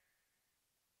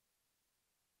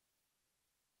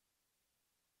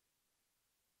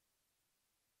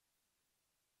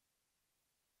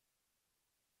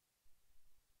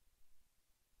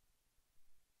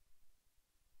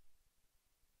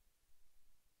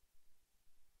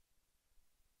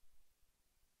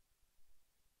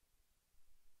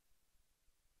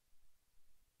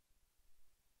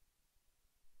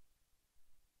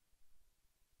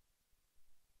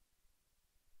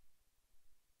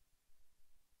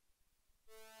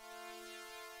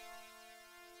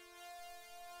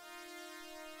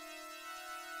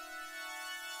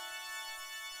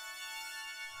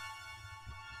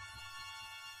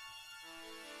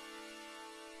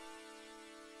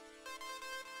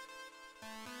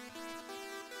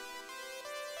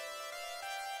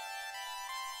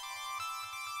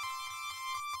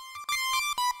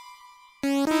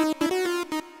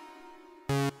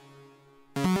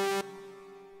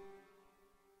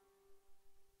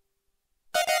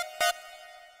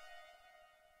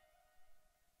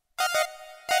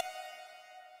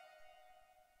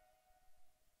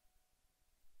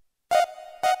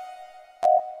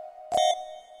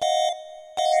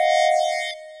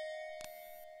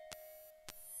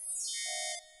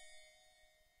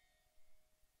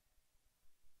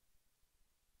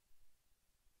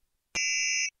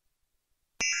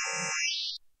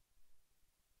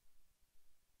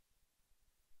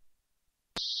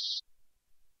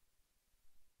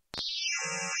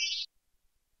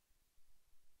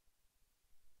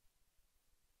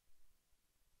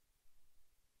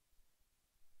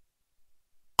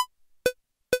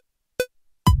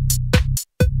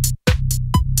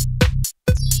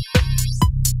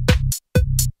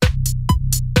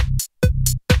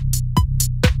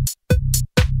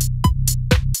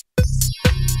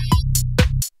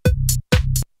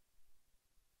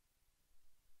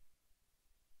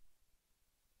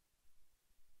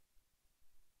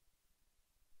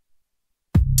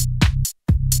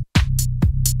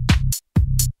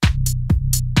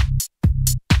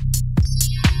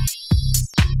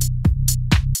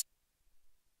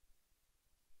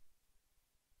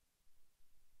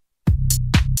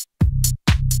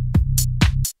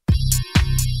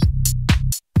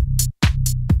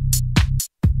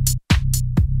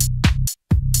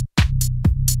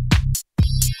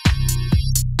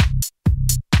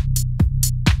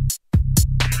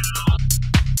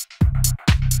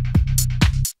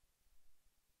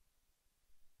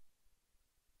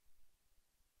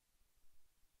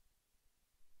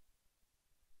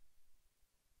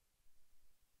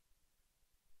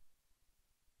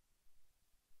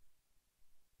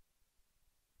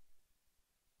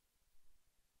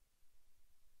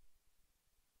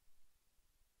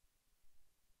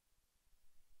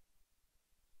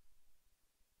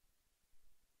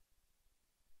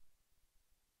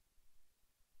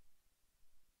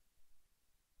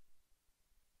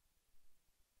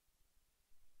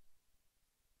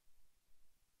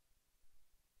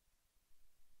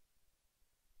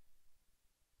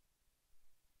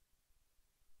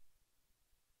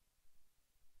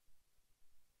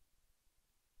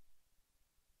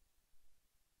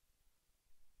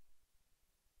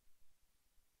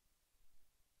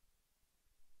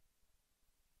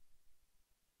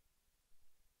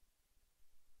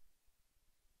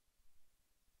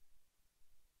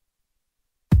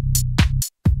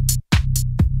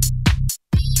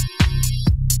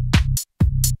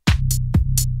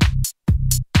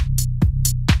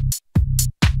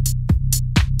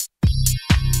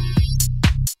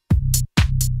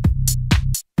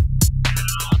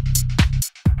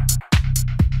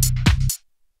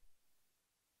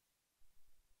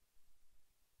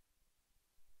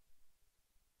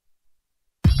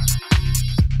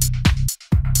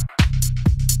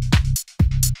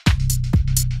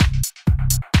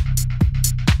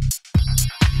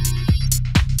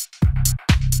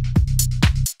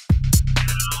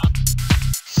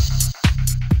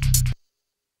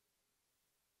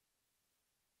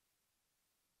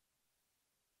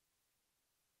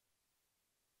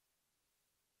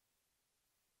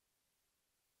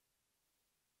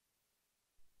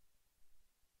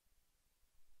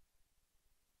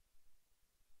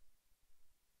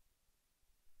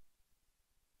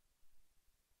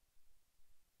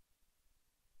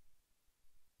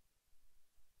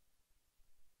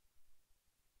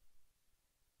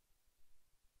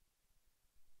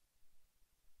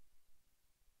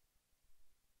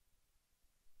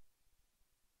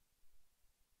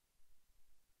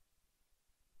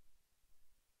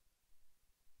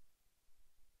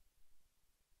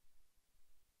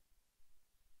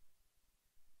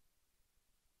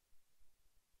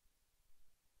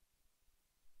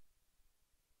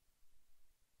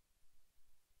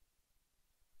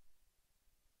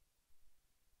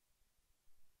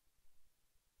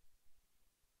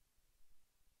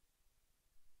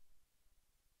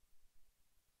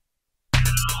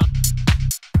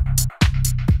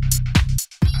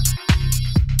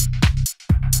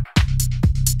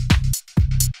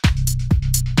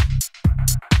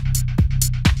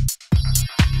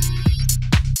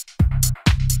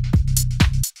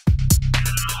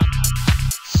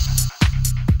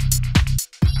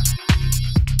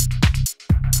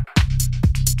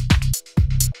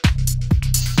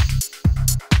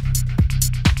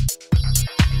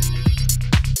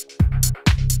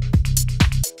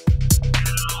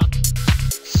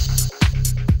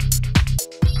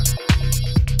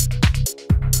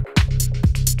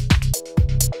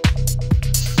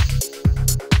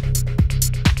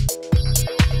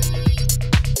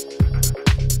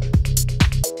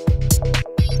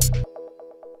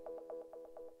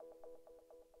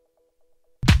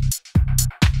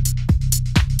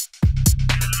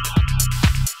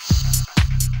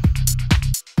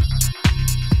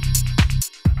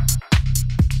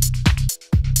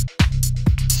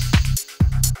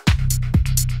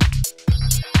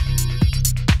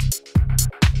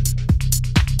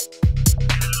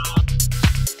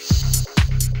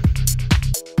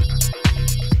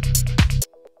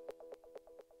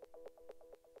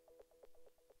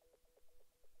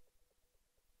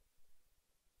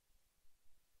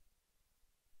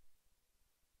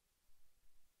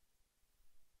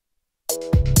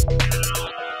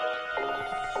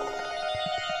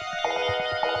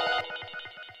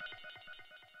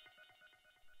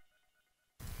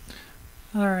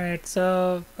 Alright,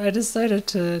 so I decided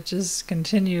to just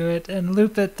continue it and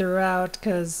loop it throughout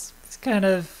because it's kind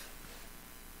of,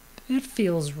 it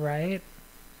feels right.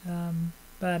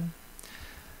 But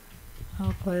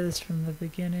I'll play this from the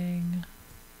beginning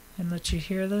and let you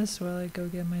hear this while I go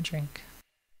get my drink.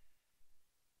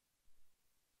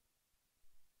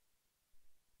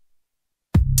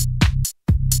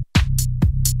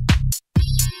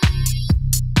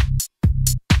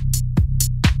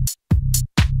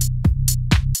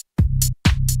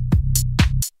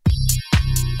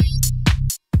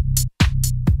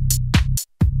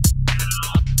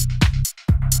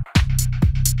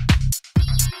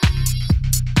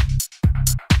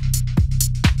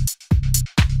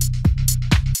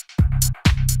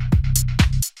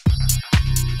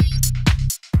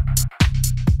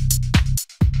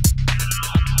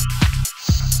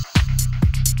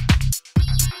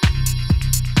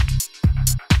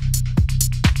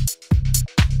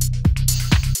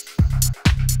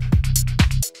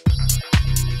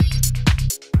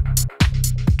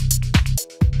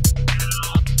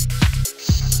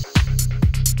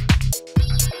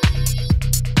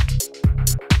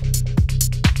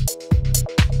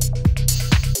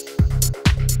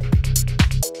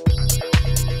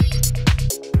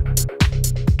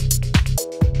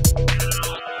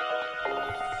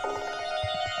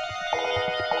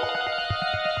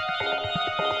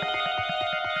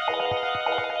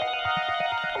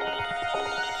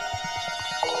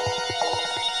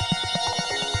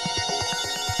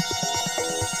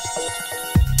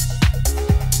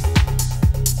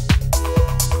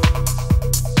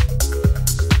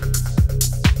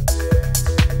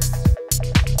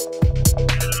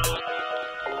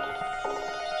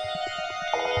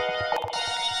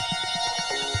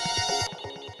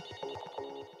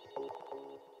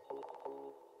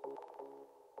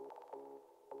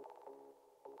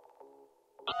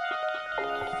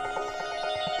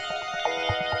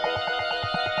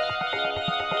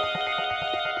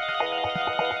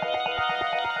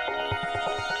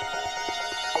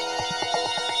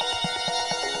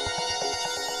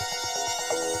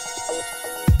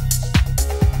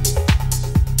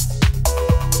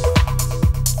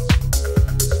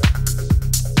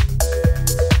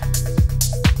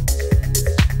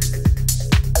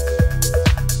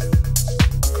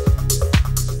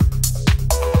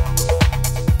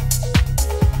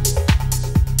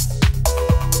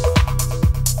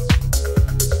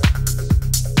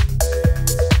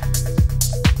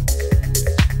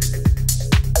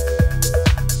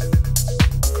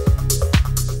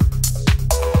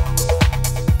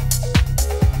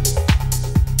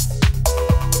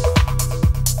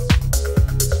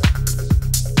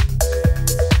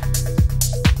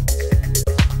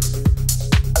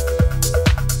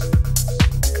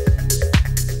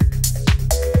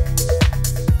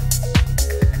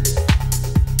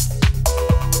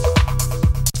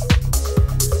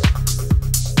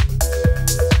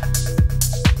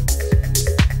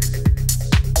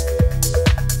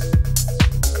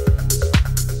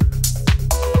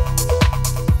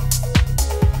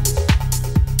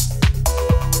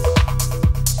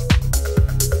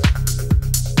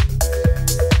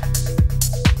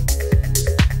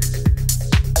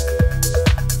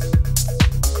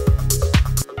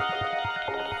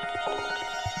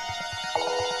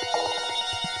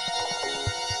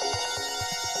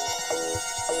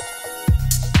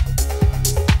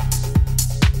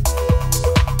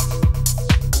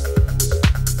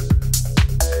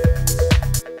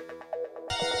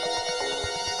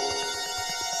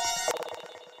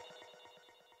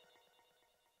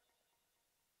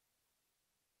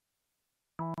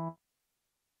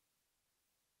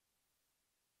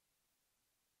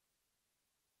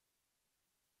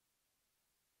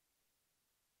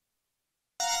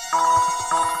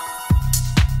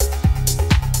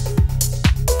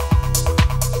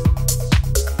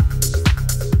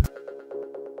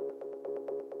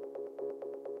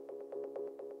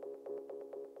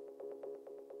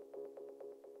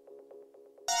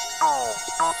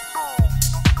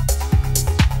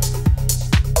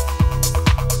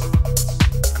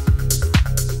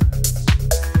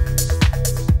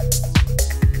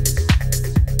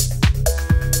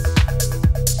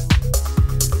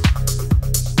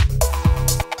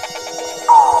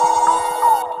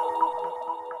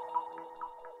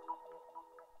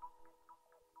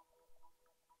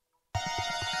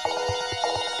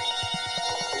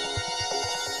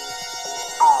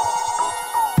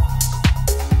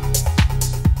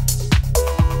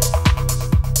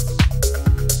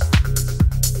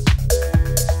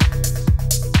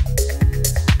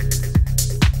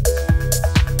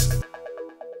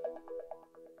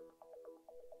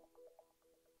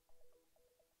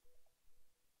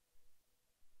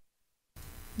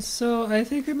 So I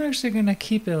think I'm actually gonna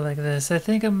keep it like this. I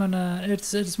think I'm gonna.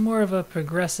 It's more of a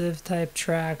progressive type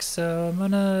track, so I'm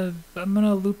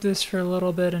gonna loop this for a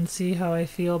little bit and see how I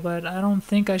feel. But I don't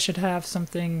think I should have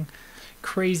something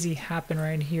crazy happen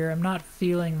right here. I'm not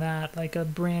feeling that like a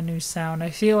brand new sound. I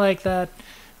feel like that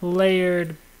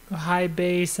layered high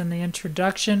bass and the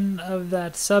introduction of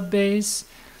that sub bass,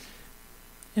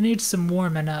 it needs some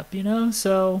warming up, you know?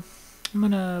 So I'm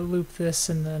gonna loop this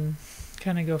and then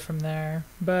kind of go from there.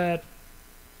 But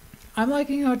I'm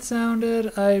liking how it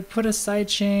sounded. I put a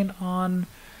sidechain on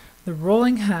the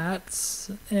rolling hats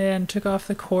and took off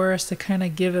the chorus to kind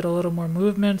of give it a little more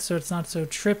movement so it's not so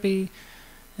trippy.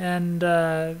 And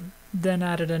then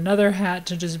added another hat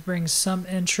to just bring some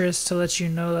interest to let you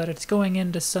know that it's going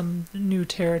into some new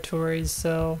territories.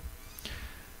 So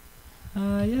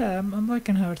yeah, I'm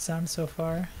liking how it sounds so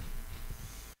far.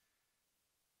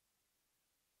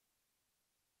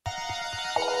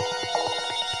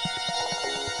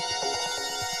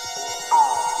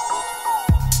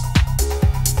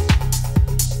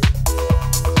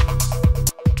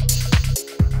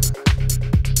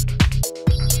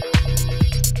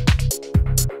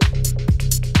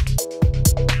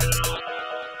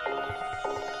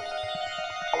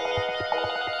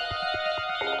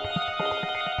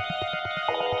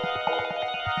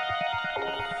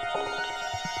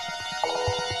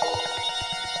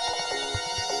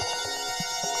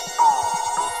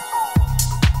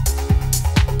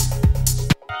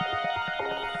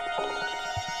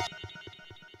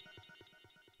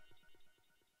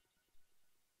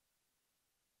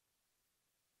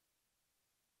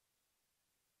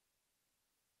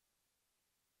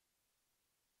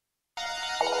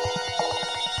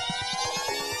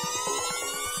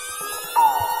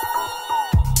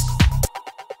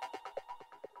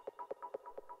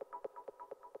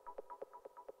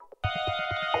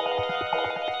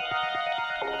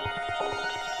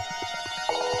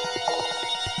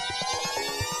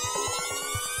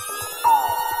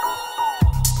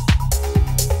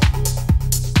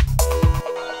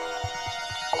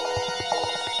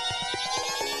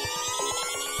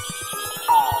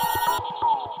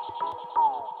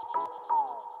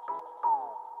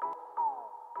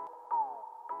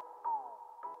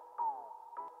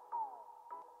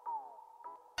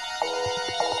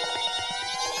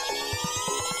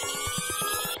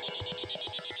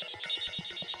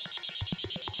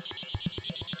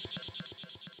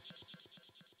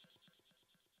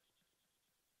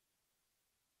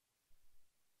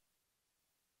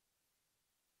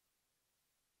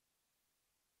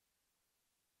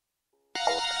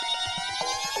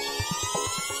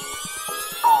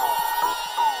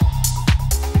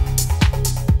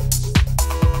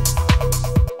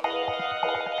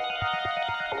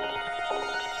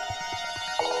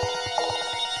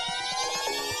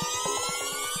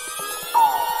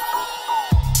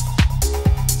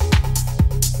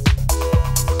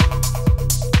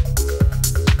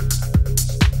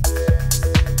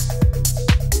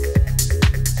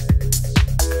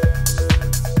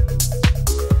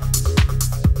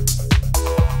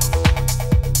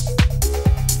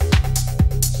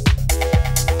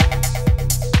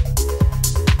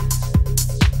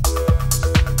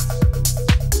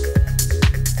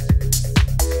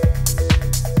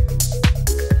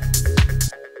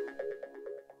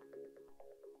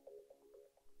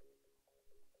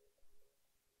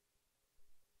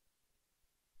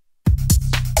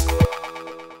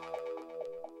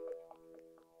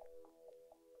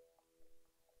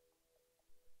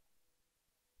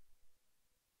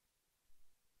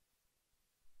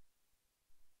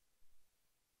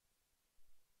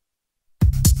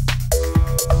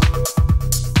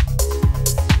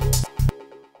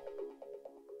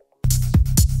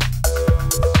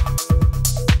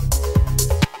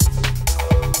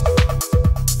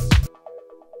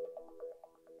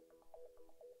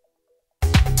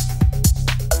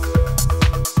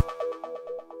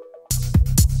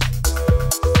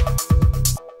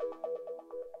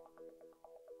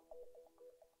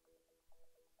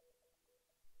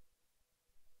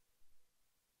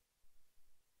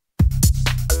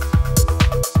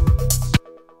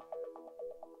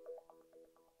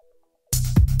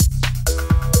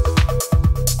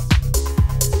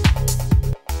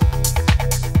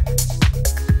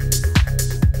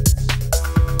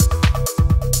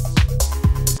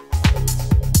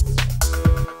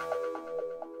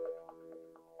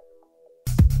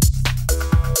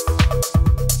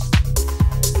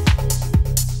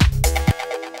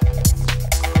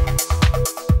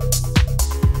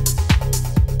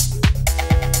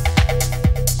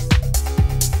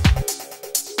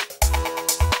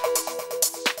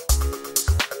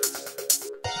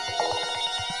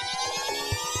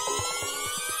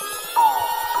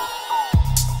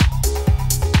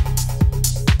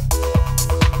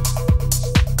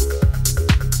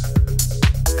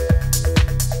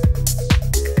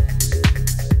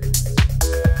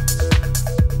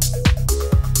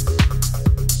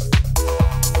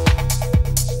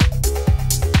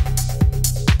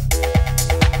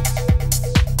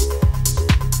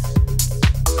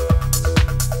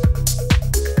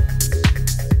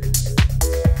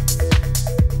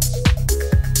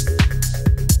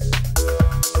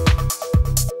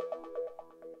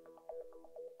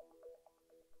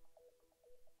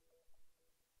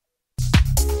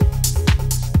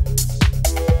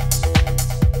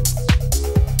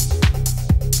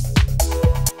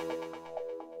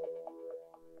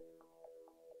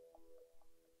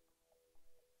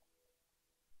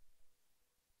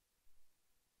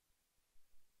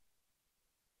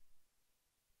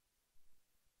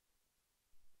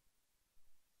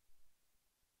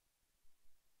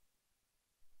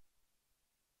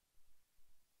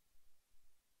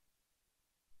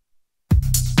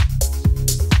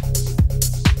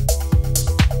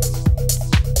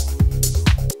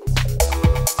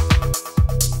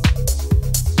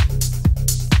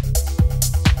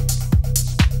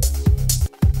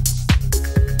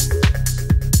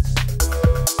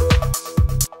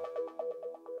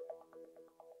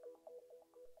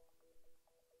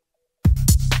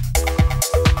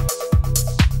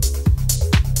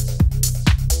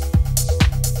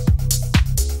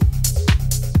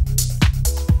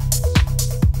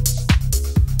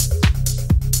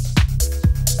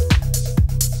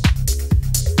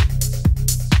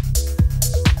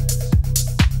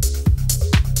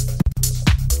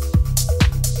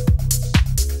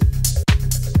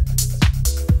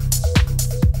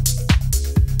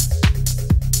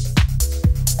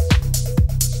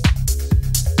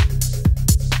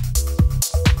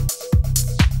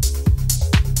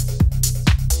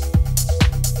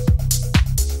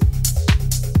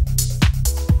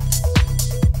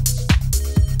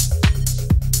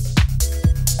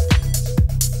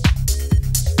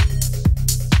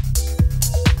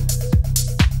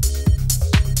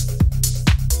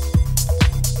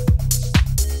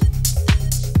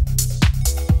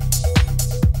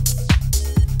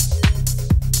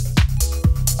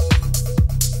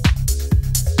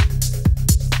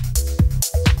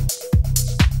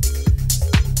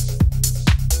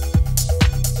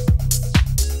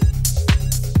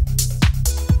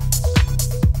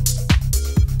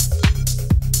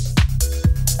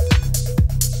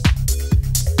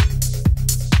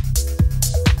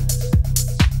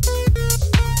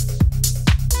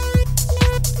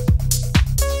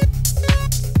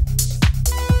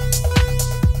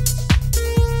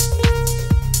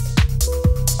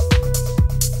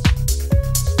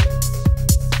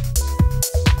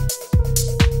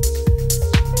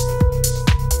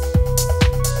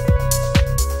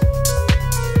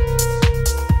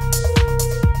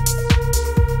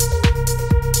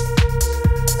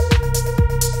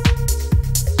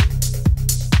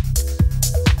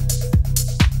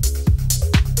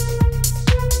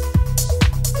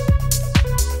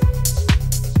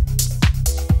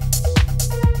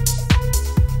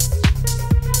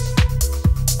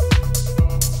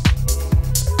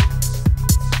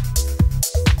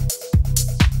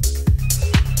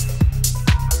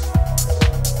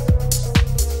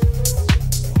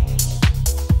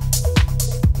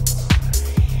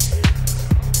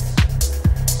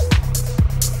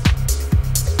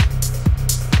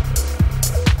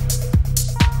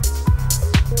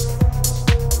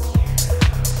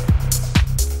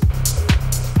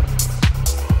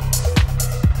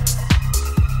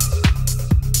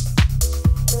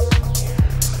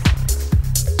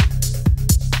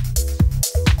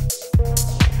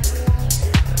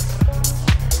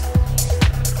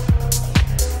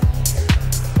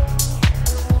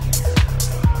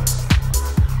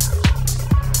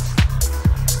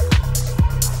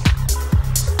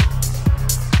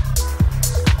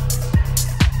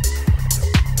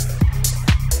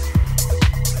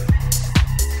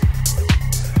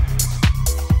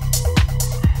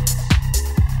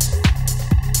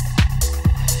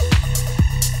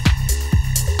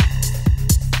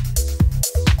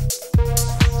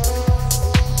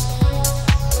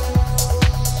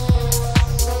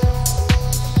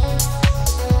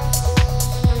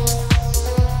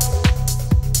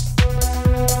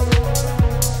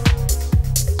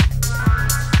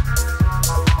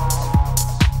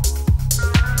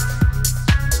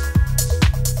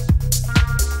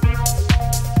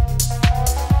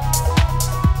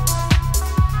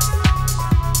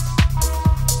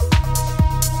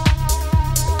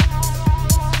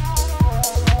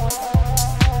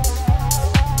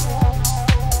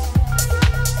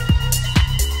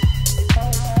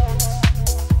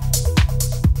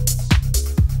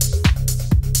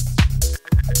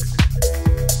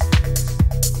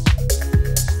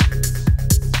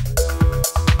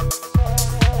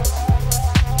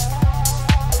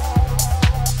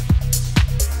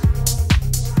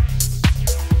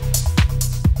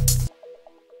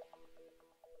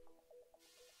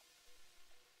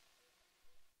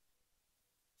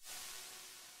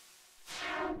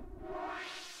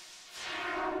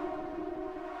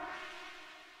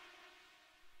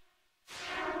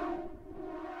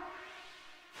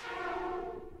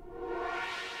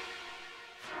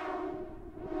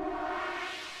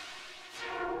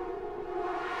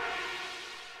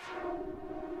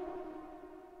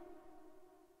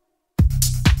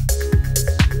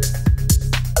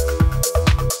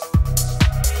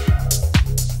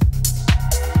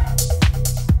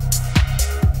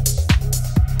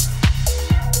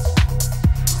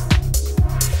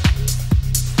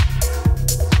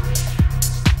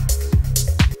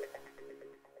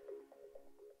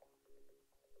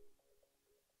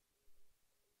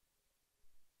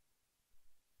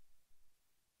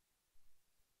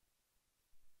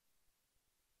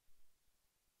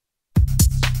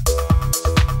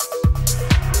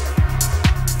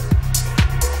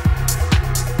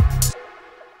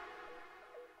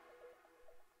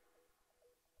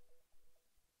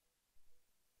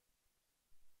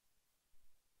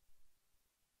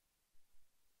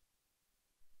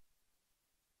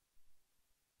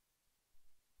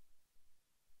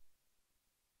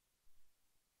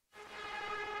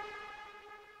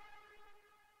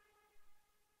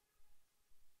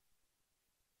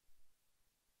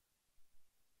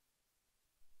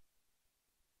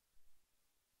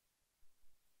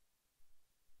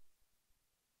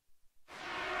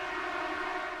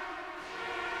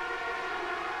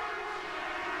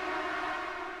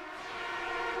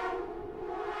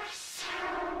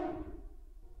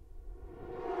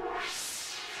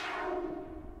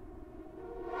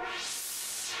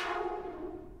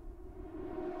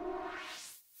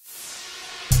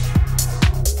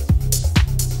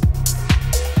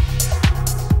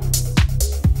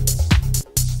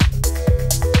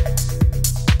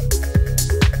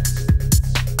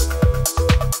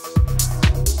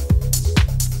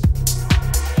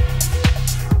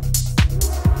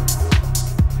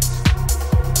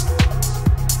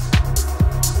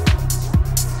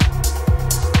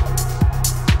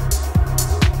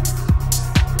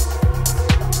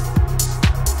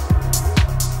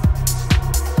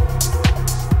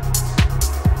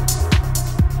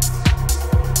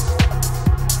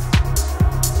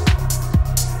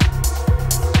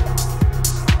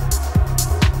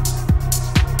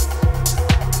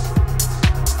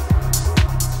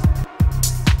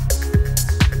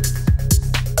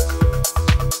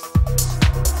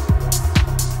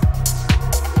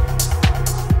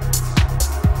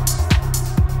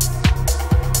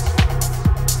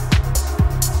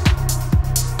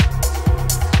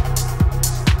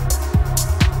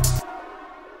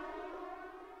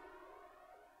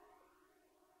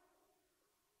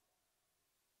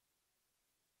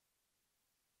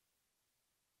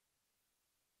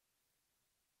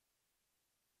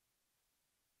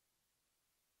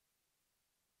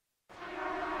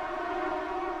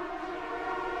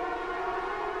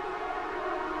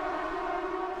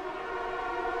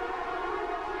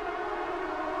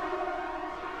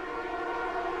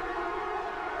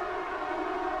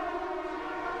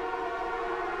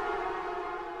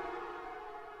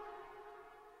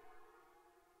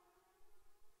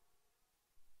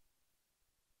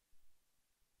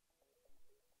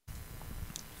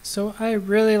 So I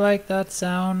really like that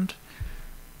sound,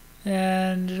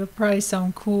 and it'll probably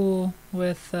sound cool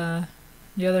with the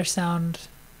other sound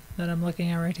that I'm looking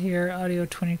at right here, Audio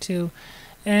 22.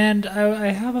 And I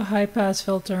have a high pass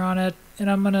filter on it,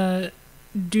 and I'm gonna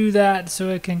do that so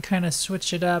it can kind of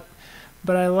switch it up,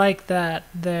 but I like that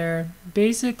there.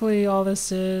 Basically all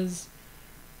this is,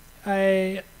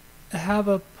 I have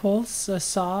a pulse, a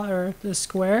saw, or a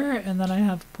square, and then I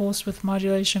have pulse with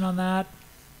modulation on that,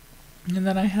 and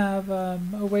then I have a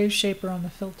wave shaper on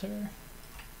the filter.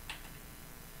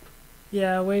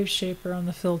 Yeah, a wave shaper on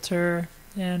the filter,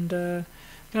 and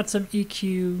got some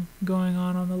EQ going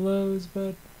on the lows,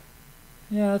 but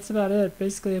yeah, that's about it.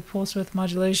 Basically a pulse width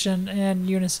modulation and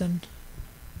unison.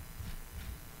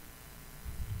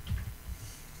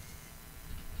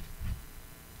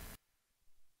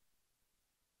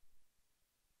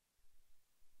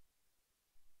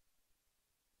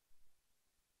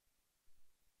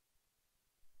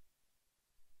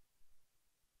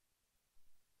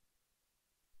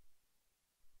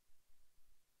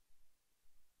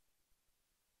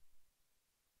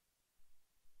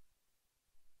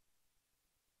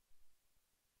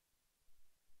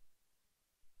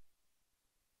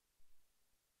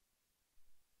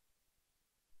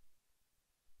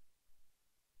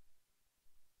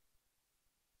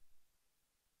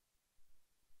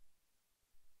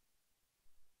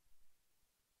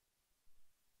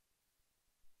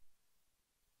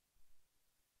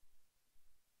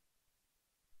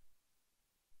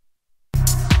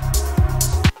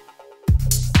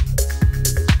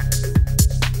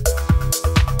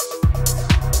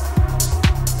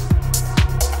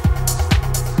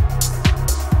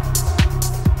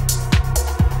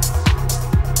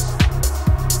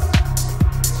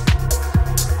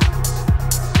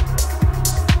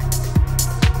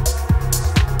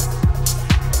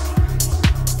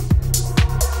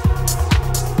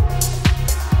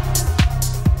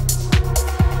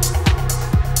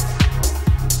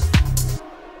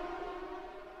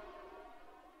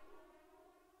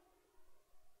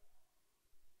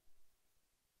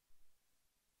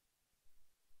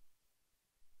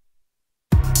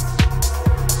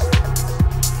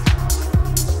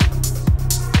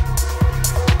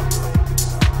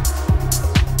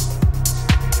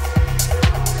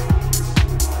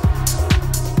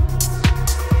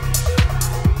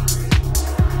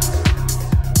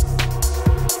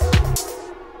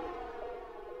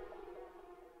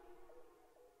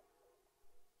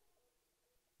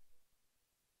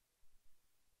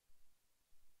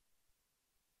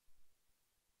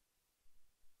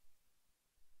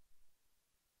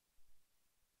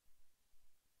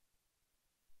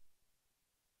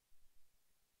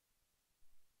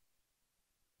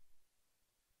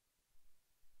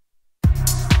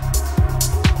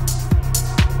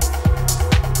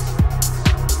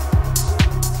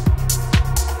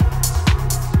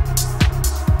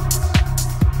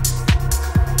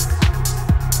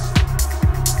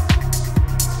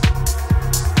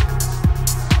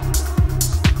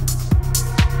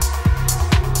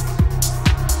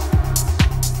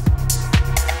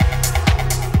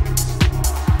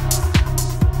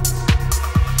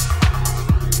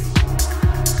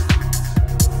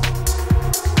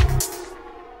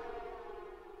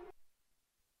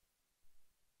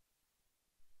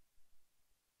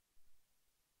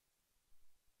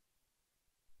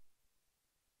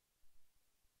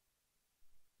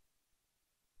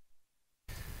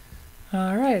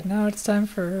 Alright, now it's time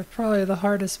for probably the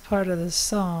hardest part of the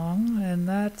song, and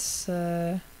that's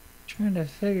trying to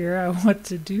figure out what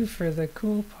to do for the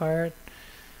cool part.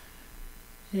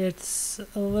 It's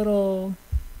a little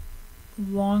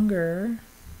longer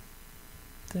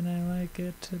than I like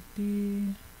it to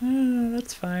be.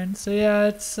 That's fine. So yeah,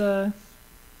 it's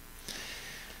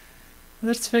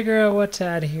let's figure out what to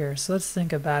add here. So let's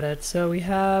think about it. So we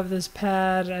have this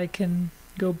pad. I can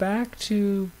go back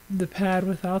to the pad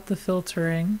without the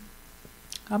filtering.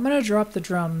 I'm gonna drop the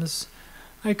drums.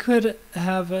 I could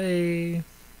have a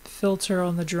filter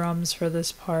on the drums for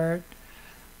this part.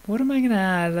 What am I gonna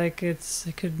add? Like I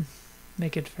could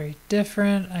make it very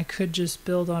different. I could just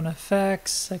build on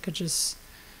effects. I could just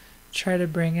try to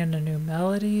bring in a new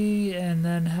melody and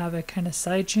then have it kind of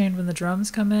sidechain when the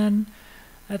drums come in.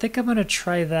 I think I'm gonna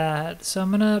try that. So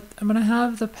I'm gonna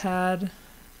have the pad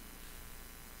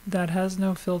that has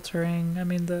no filtering. I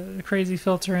mean the crazy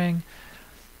filtering,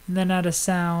 and then add a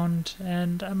sound.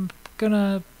 And I'm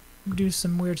gonna do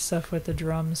some weird stuff with the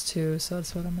drums too. So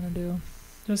that's what I'm gonna do.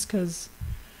 Just because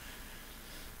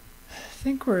I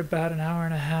think we're about an hour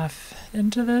and a half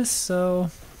into this,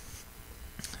 so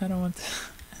I don't want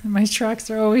to, my tracks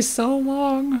are always so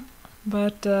long.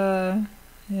 But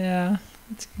yeah,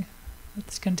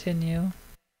 let's continue.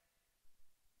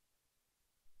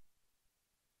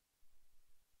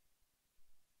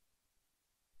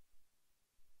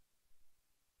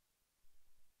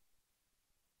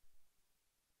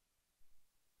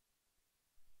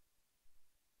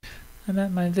 I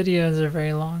bet my videos are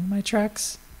very long.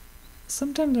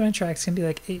 Sometimes my tracks can be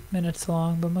like 8 minutes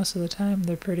long, but most of the time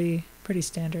they're pretty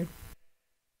standard.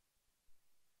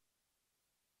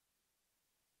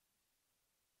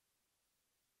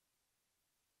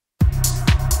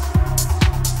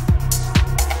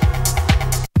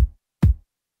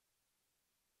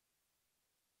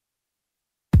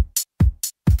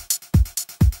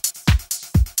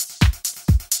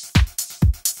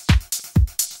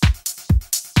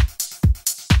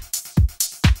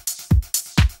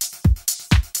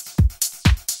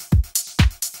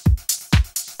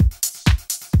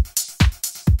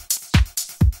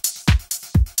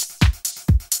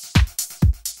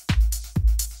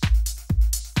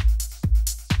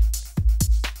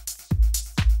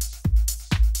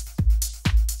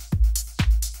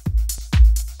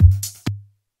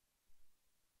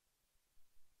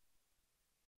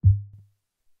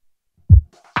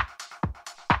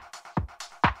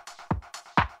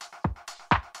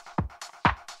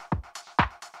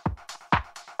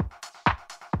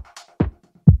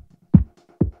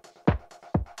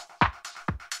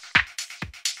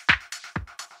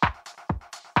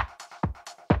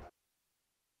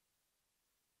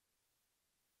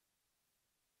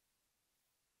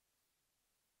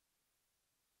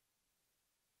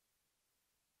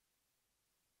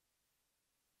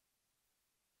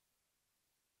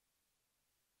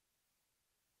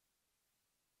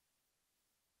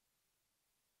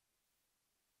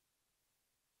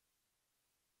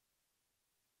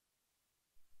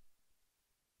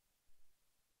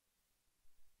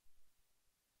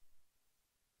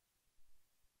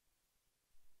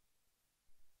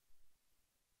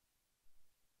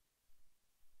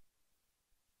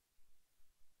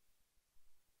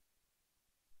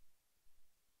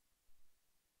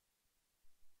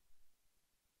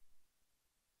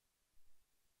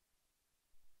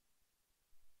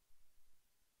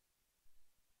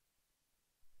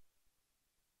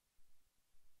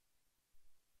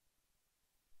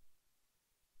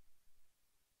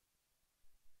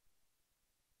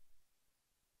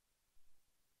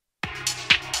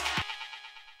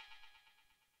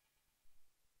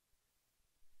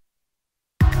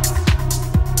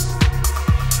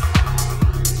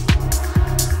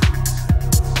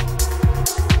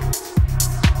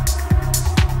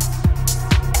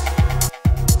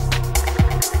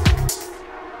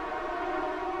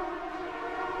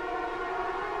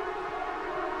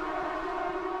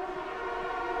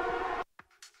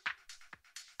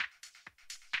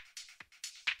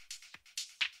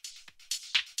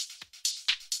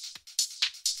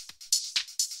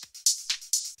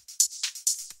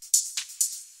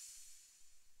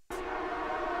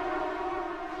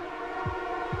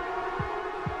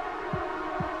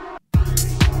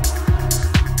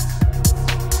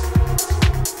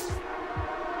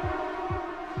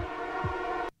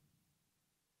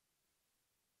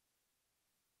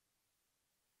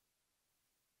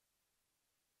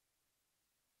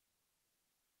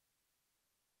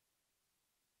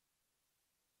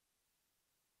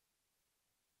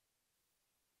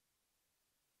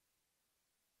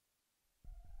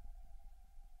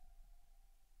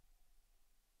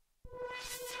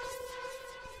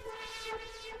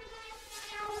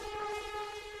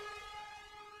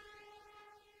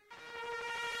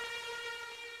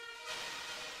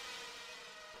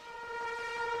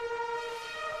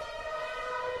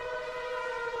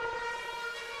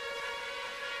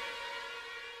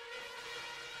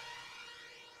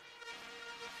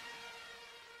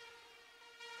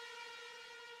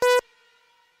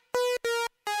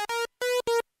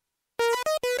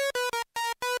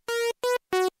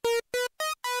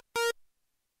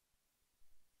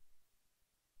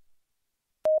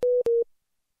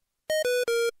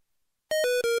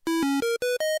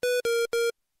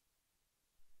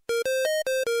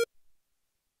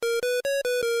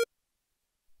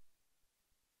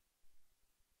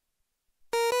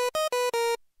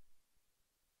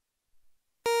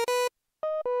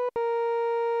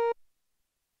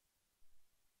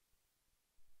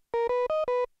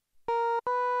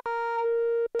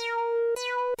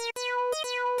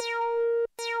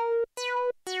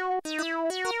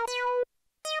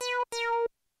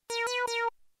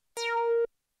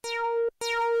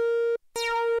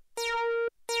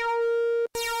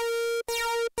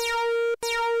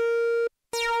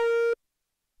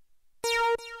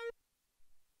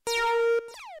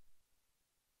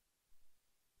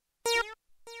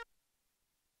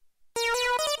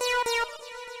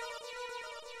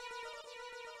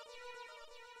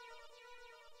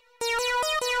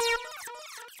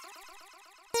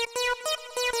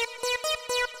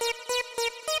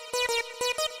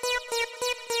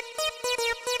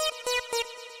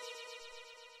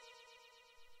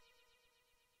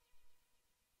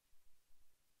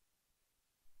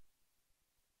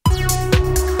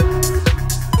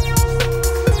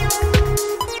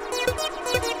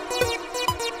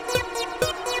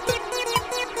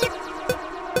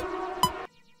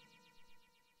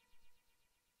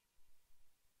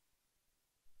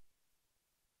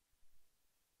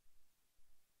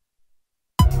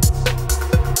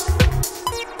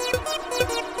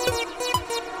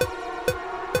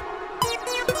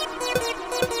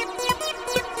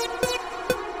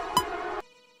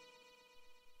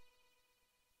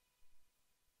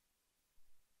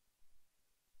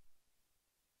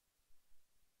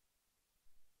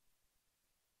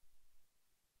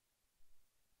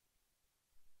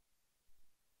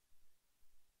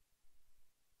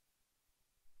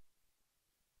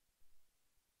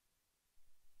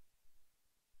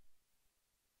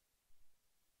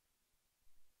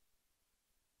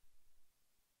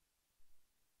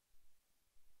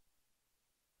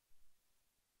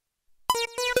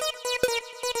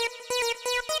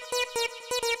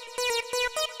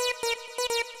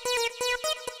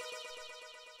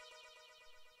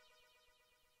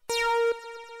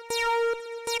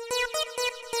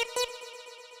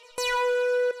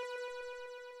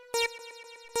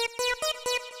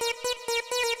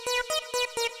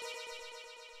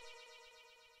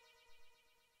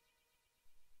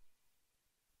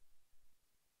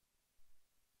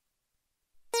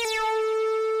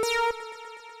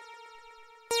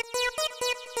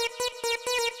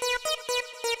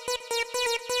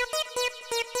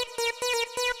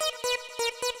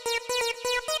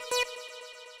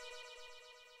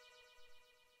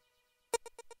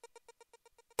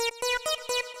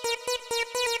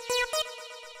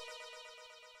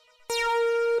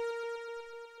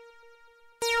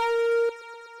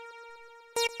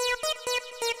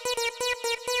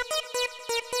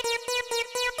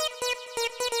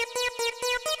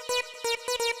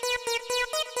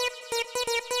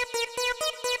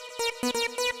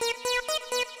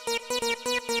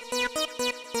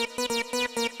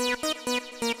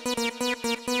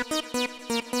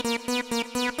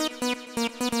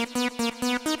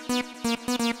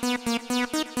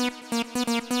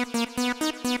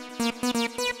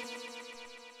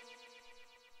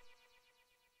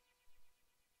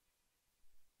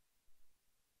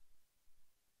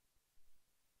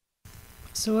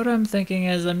 So what I'm thinking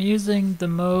is I'm using the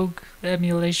Moog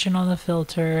emulation on the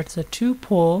filter. It's a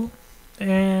 2-pole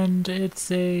and it's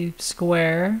a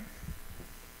square.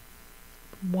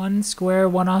 One square,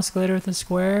 one oscillator with a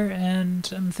square,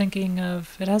 and I'm thinking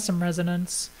of, it has some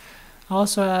resonance. I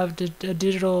also have a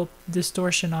digital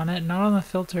distortion on it, not on the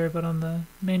filter, but on the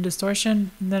main distortion.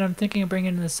 And then I'm thinking of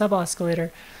bringing in the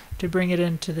sub-oscillator to bring it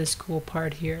into this cool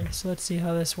part here. So let's see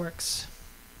how this works.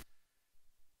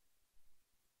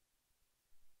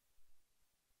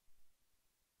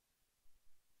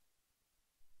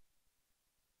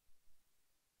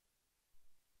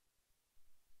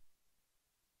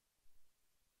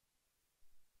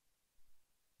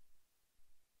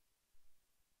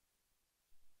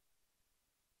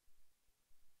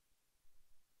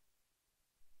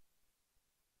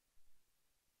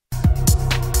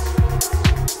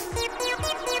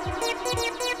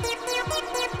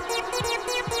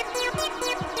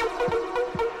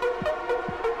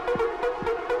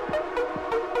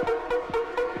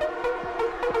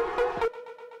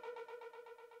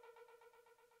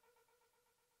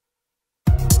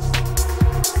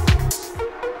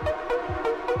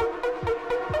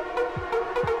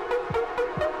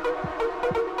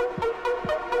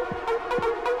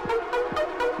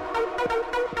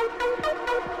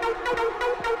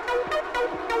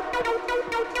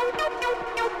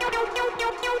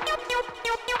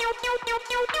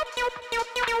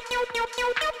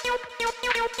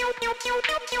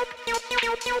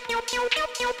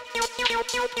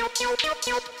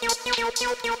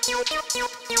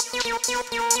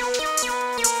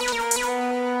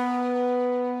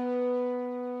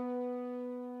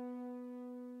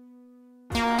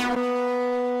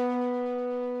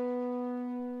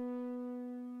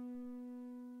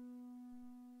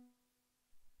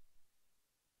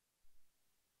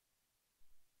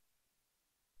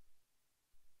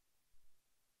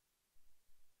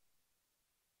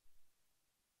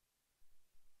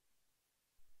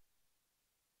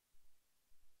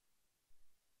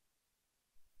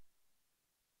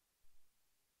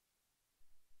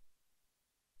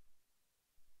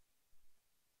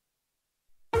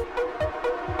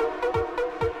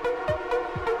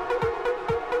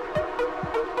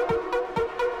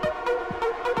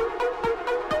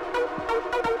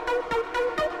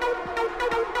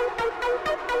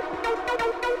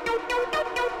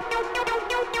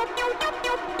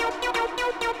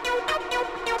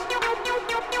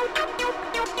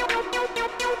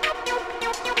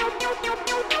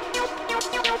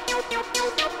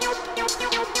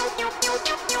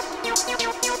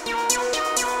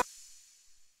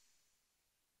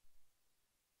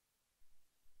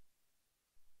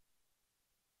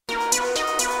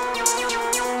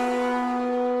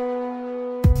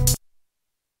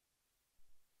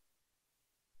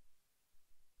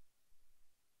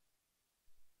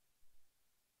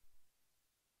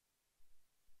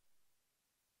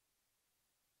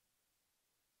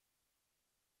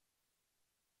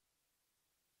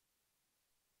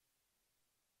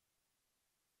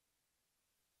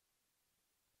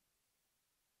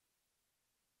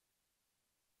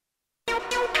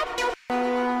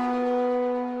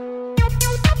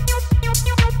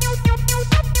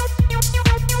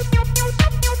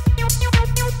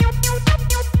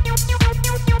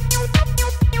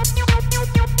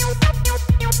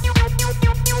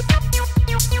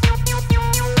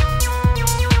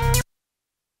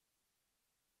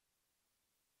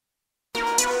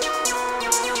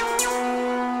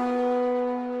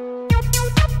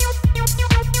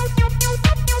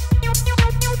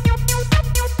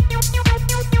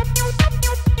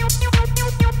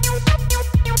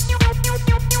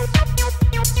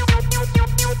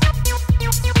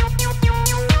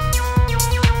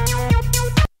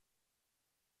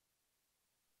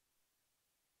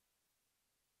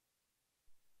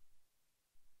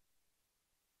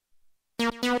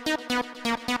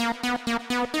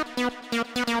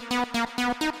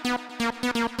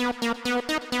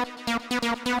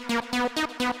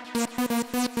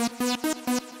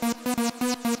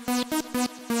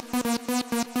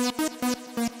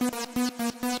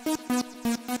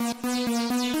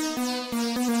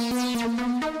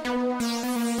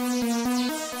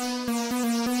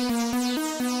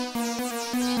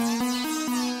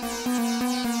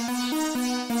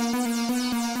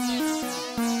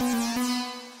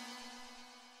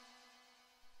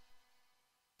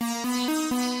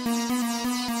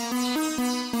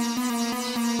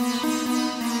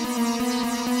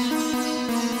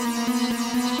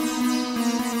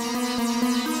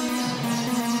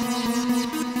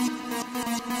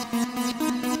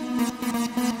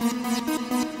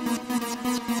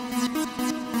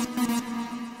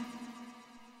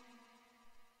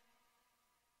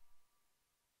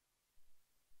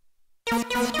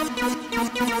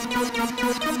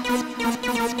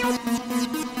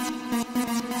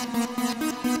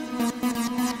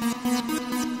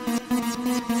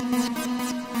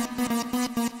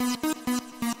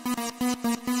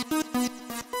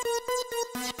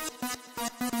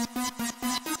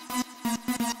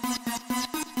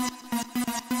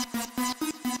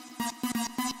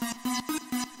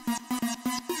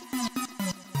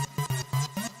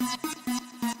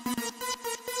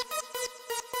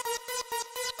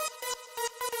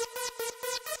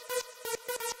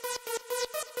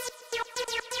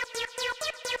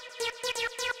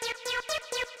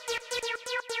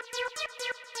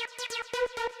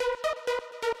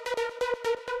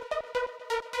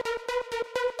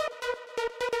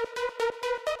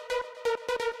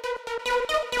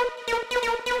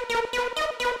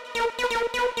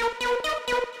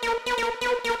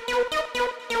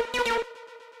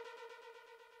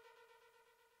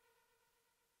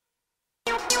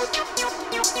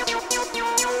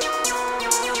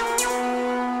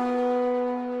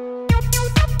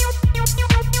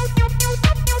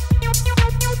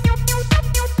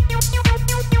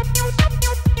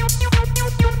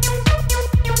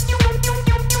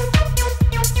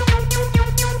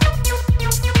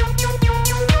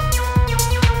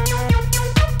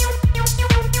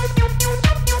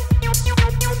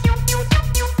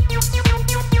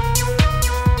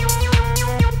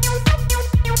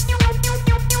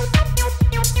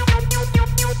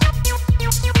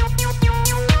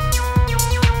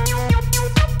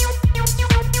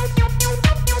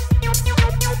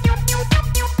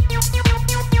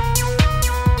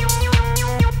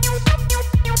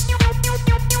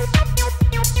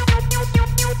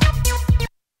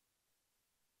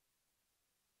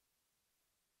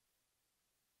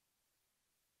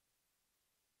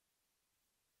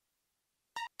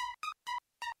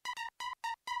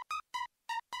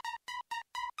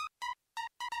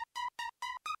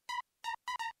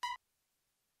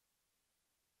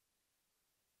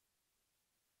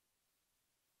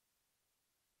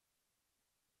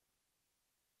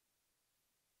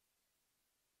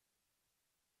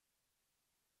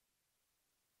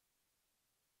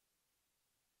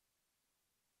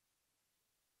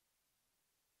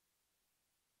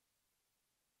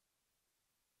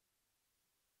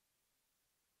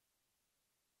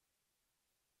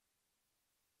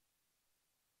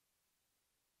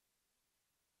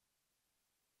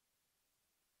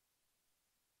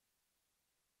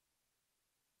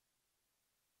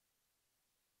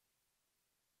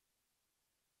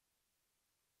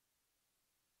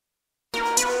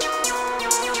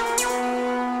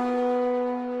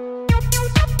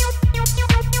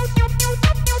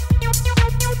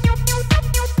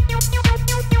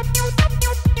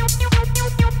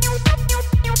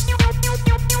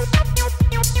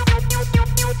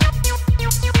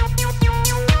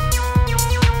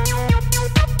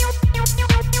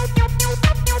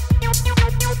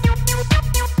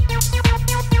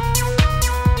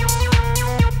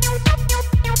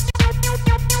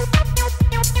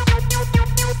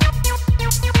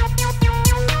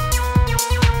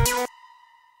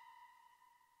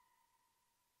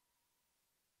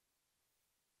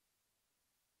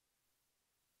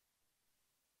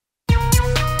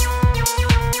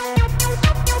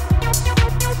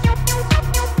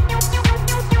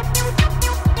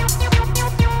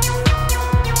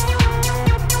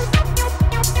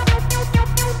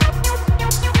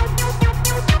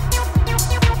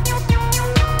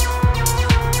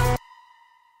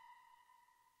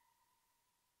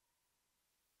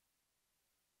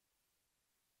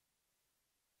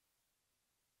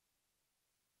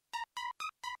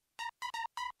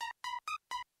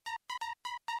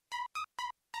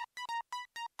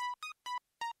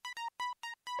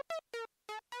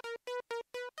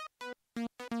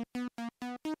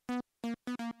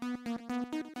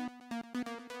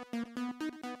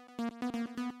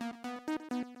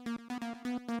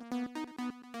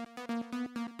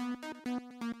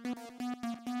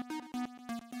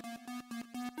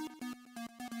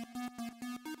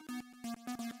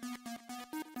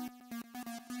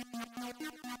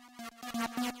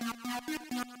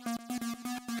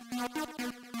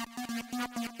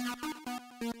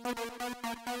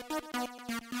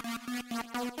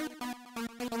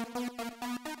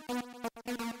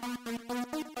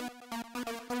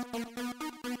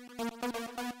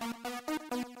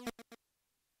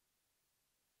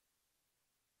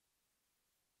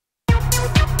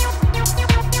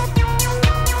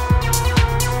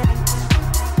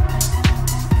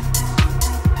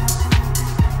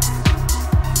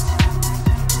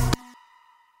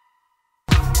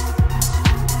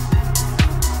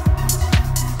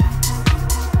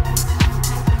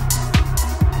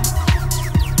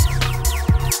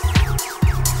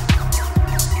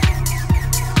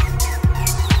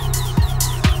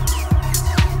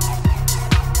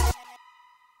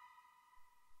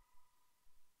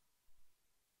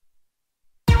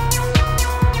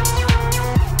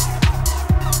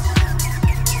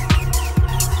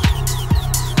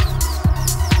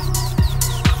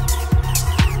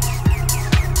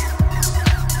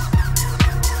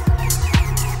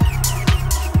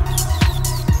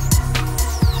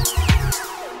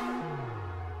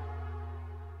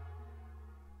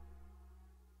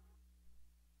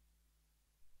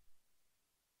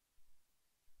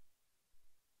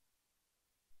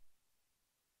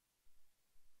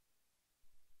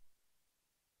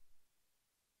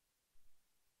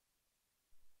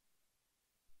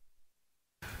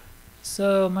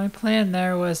 So my plan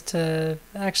there was to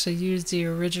actually use the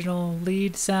original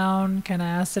lead sound, kind of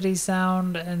acidy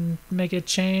sound, and make a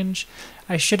change.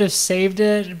 I should have saved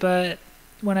it, but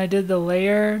when I did the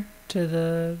layer to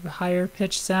the higher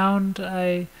pitch sound,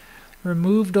 I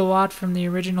removed a lot from the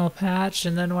original patch,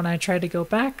 and then when I tried to go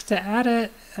back to add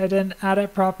it, I didn't add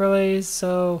it properly,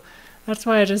 so that's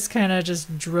why I just kind of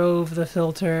just drove the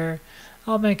filter.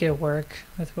 I'll make it work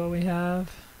with what we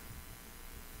have.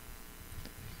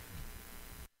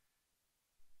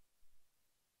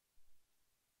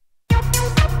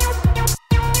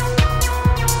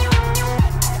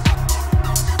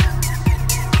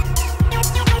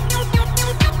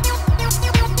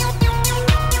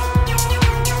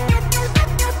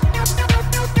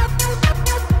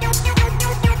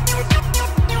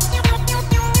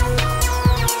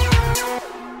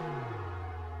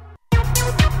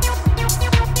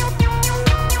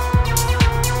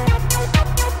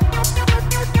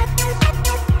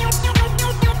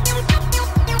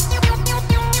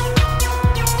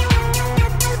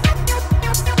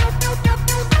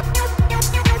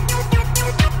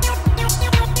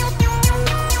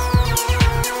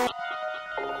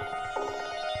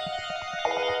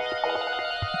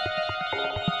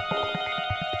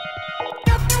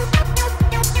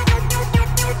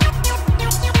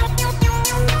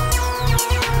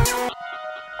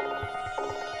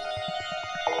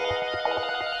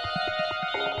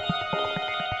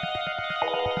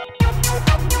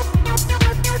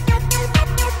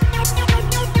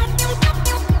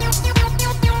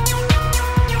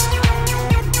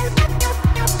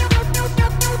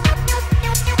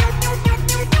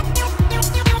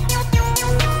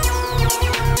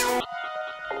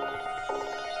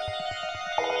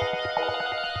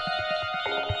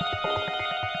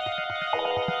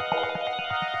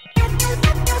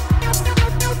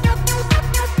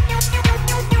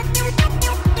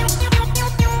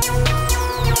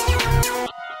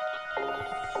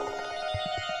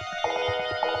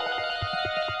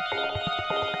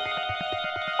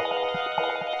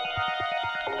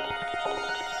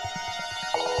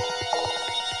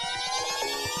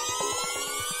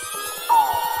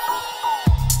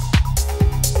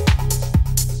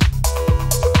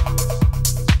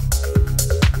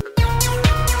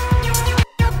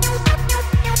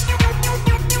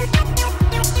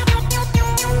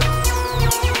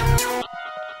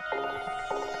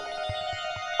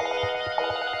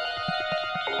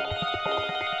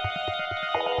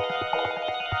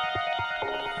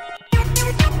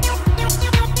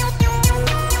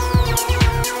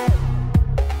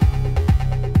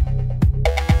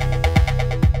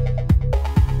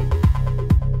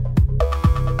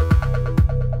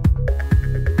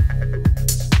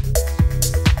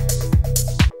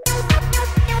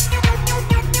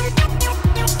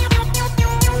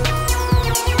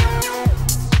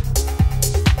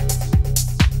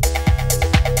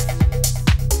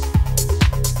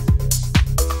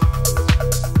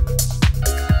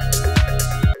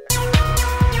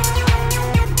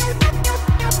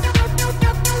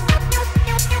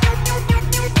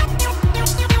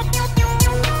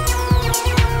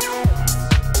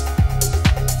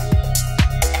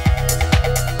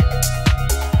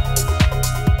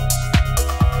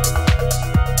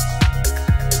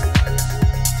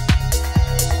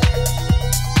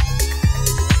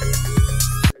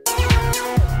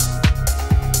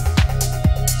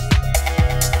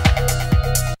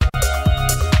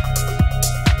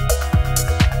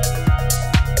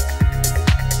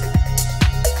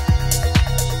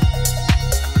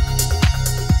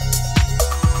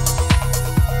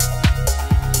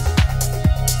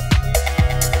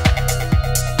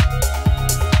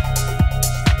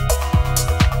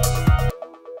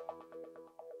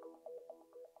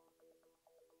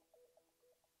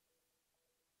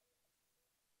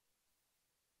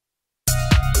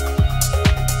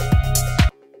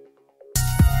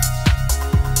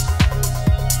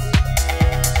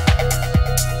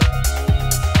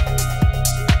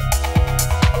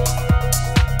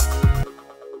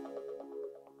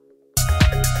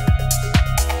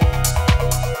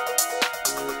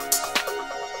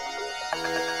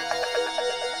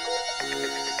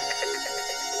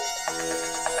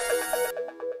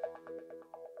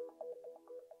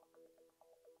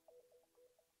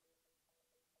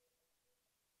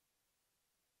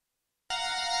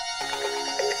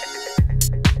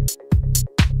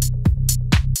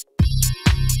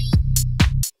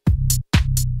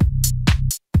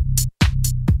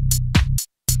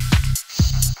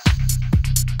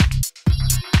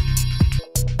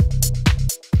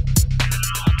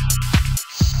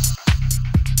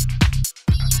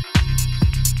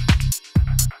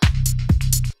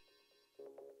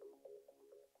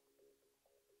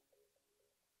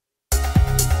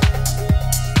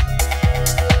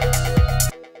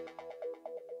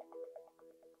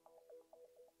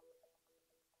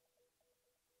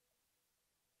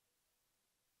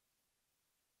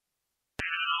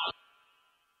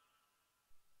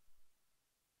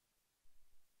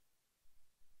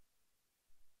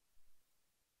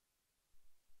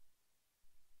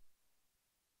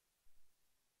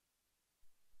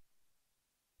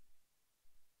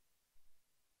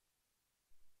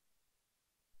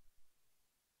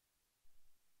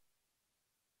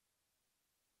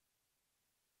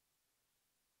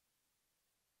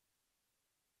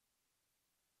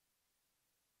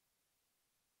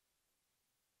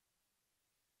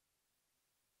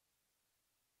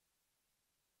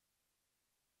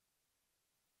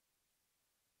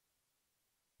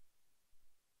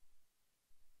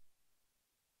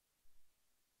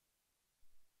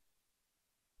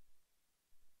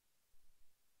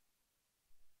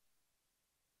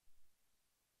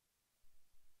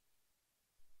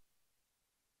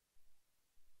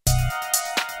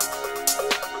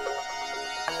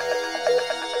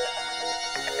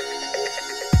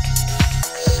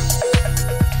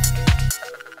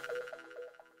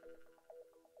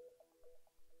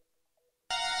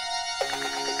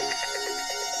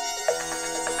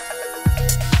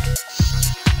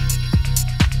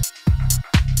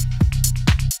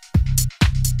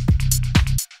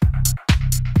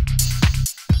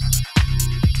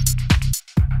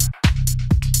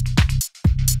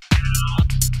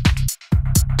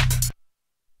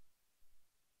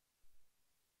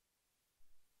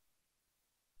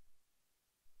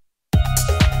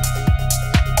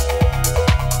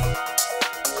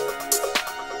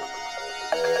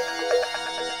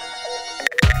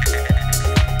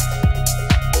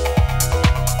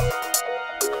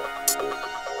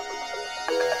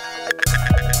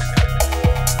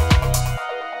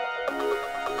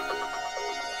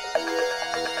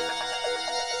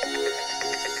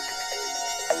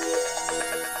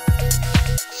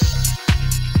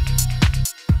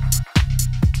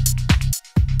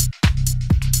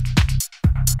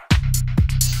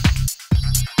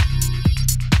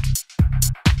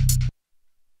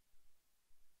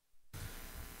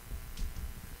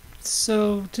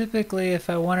 So typically if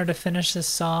I wanted to finish this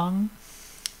song,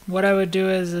 what I would do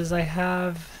is I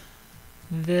have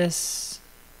this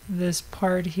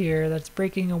part here that's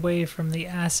breaking away from the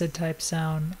acid type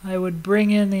sound. I would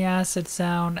bring in the acid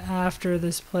sound after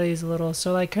this plays a little.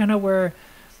 So like kind of where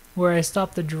I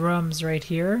stop the drums right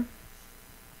here,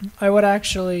 I would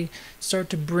actually start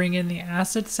to bring in the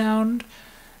acid sound,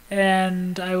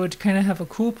 and I would kind of have a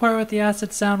cool part with the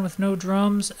acid sound with no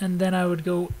drums, and then I would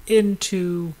go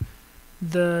into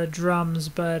the drums.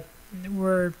 But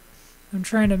I'm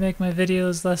trying to make my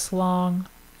videos less long,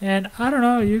 and I don't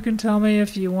know, you can tell me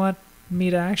if you want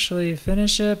me to actually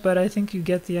finish it, but I think you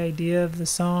get the idea of the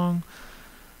song.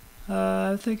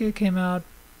 I think it came out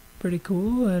pretty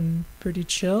cool and pretty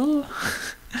chill.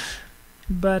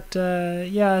 But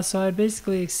yeah, so I'd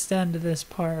basically extend this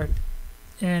part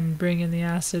and bring in the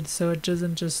acid so it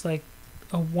doesn't just like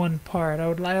a one part.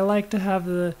 I like to have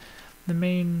the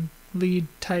main lead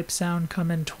type sound come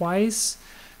in twice.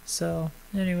 So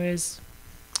anyways,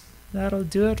 that'll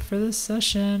do it for this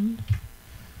session.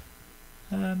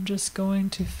 I'm just going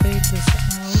to fade this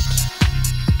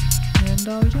out and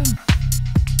I'll be done.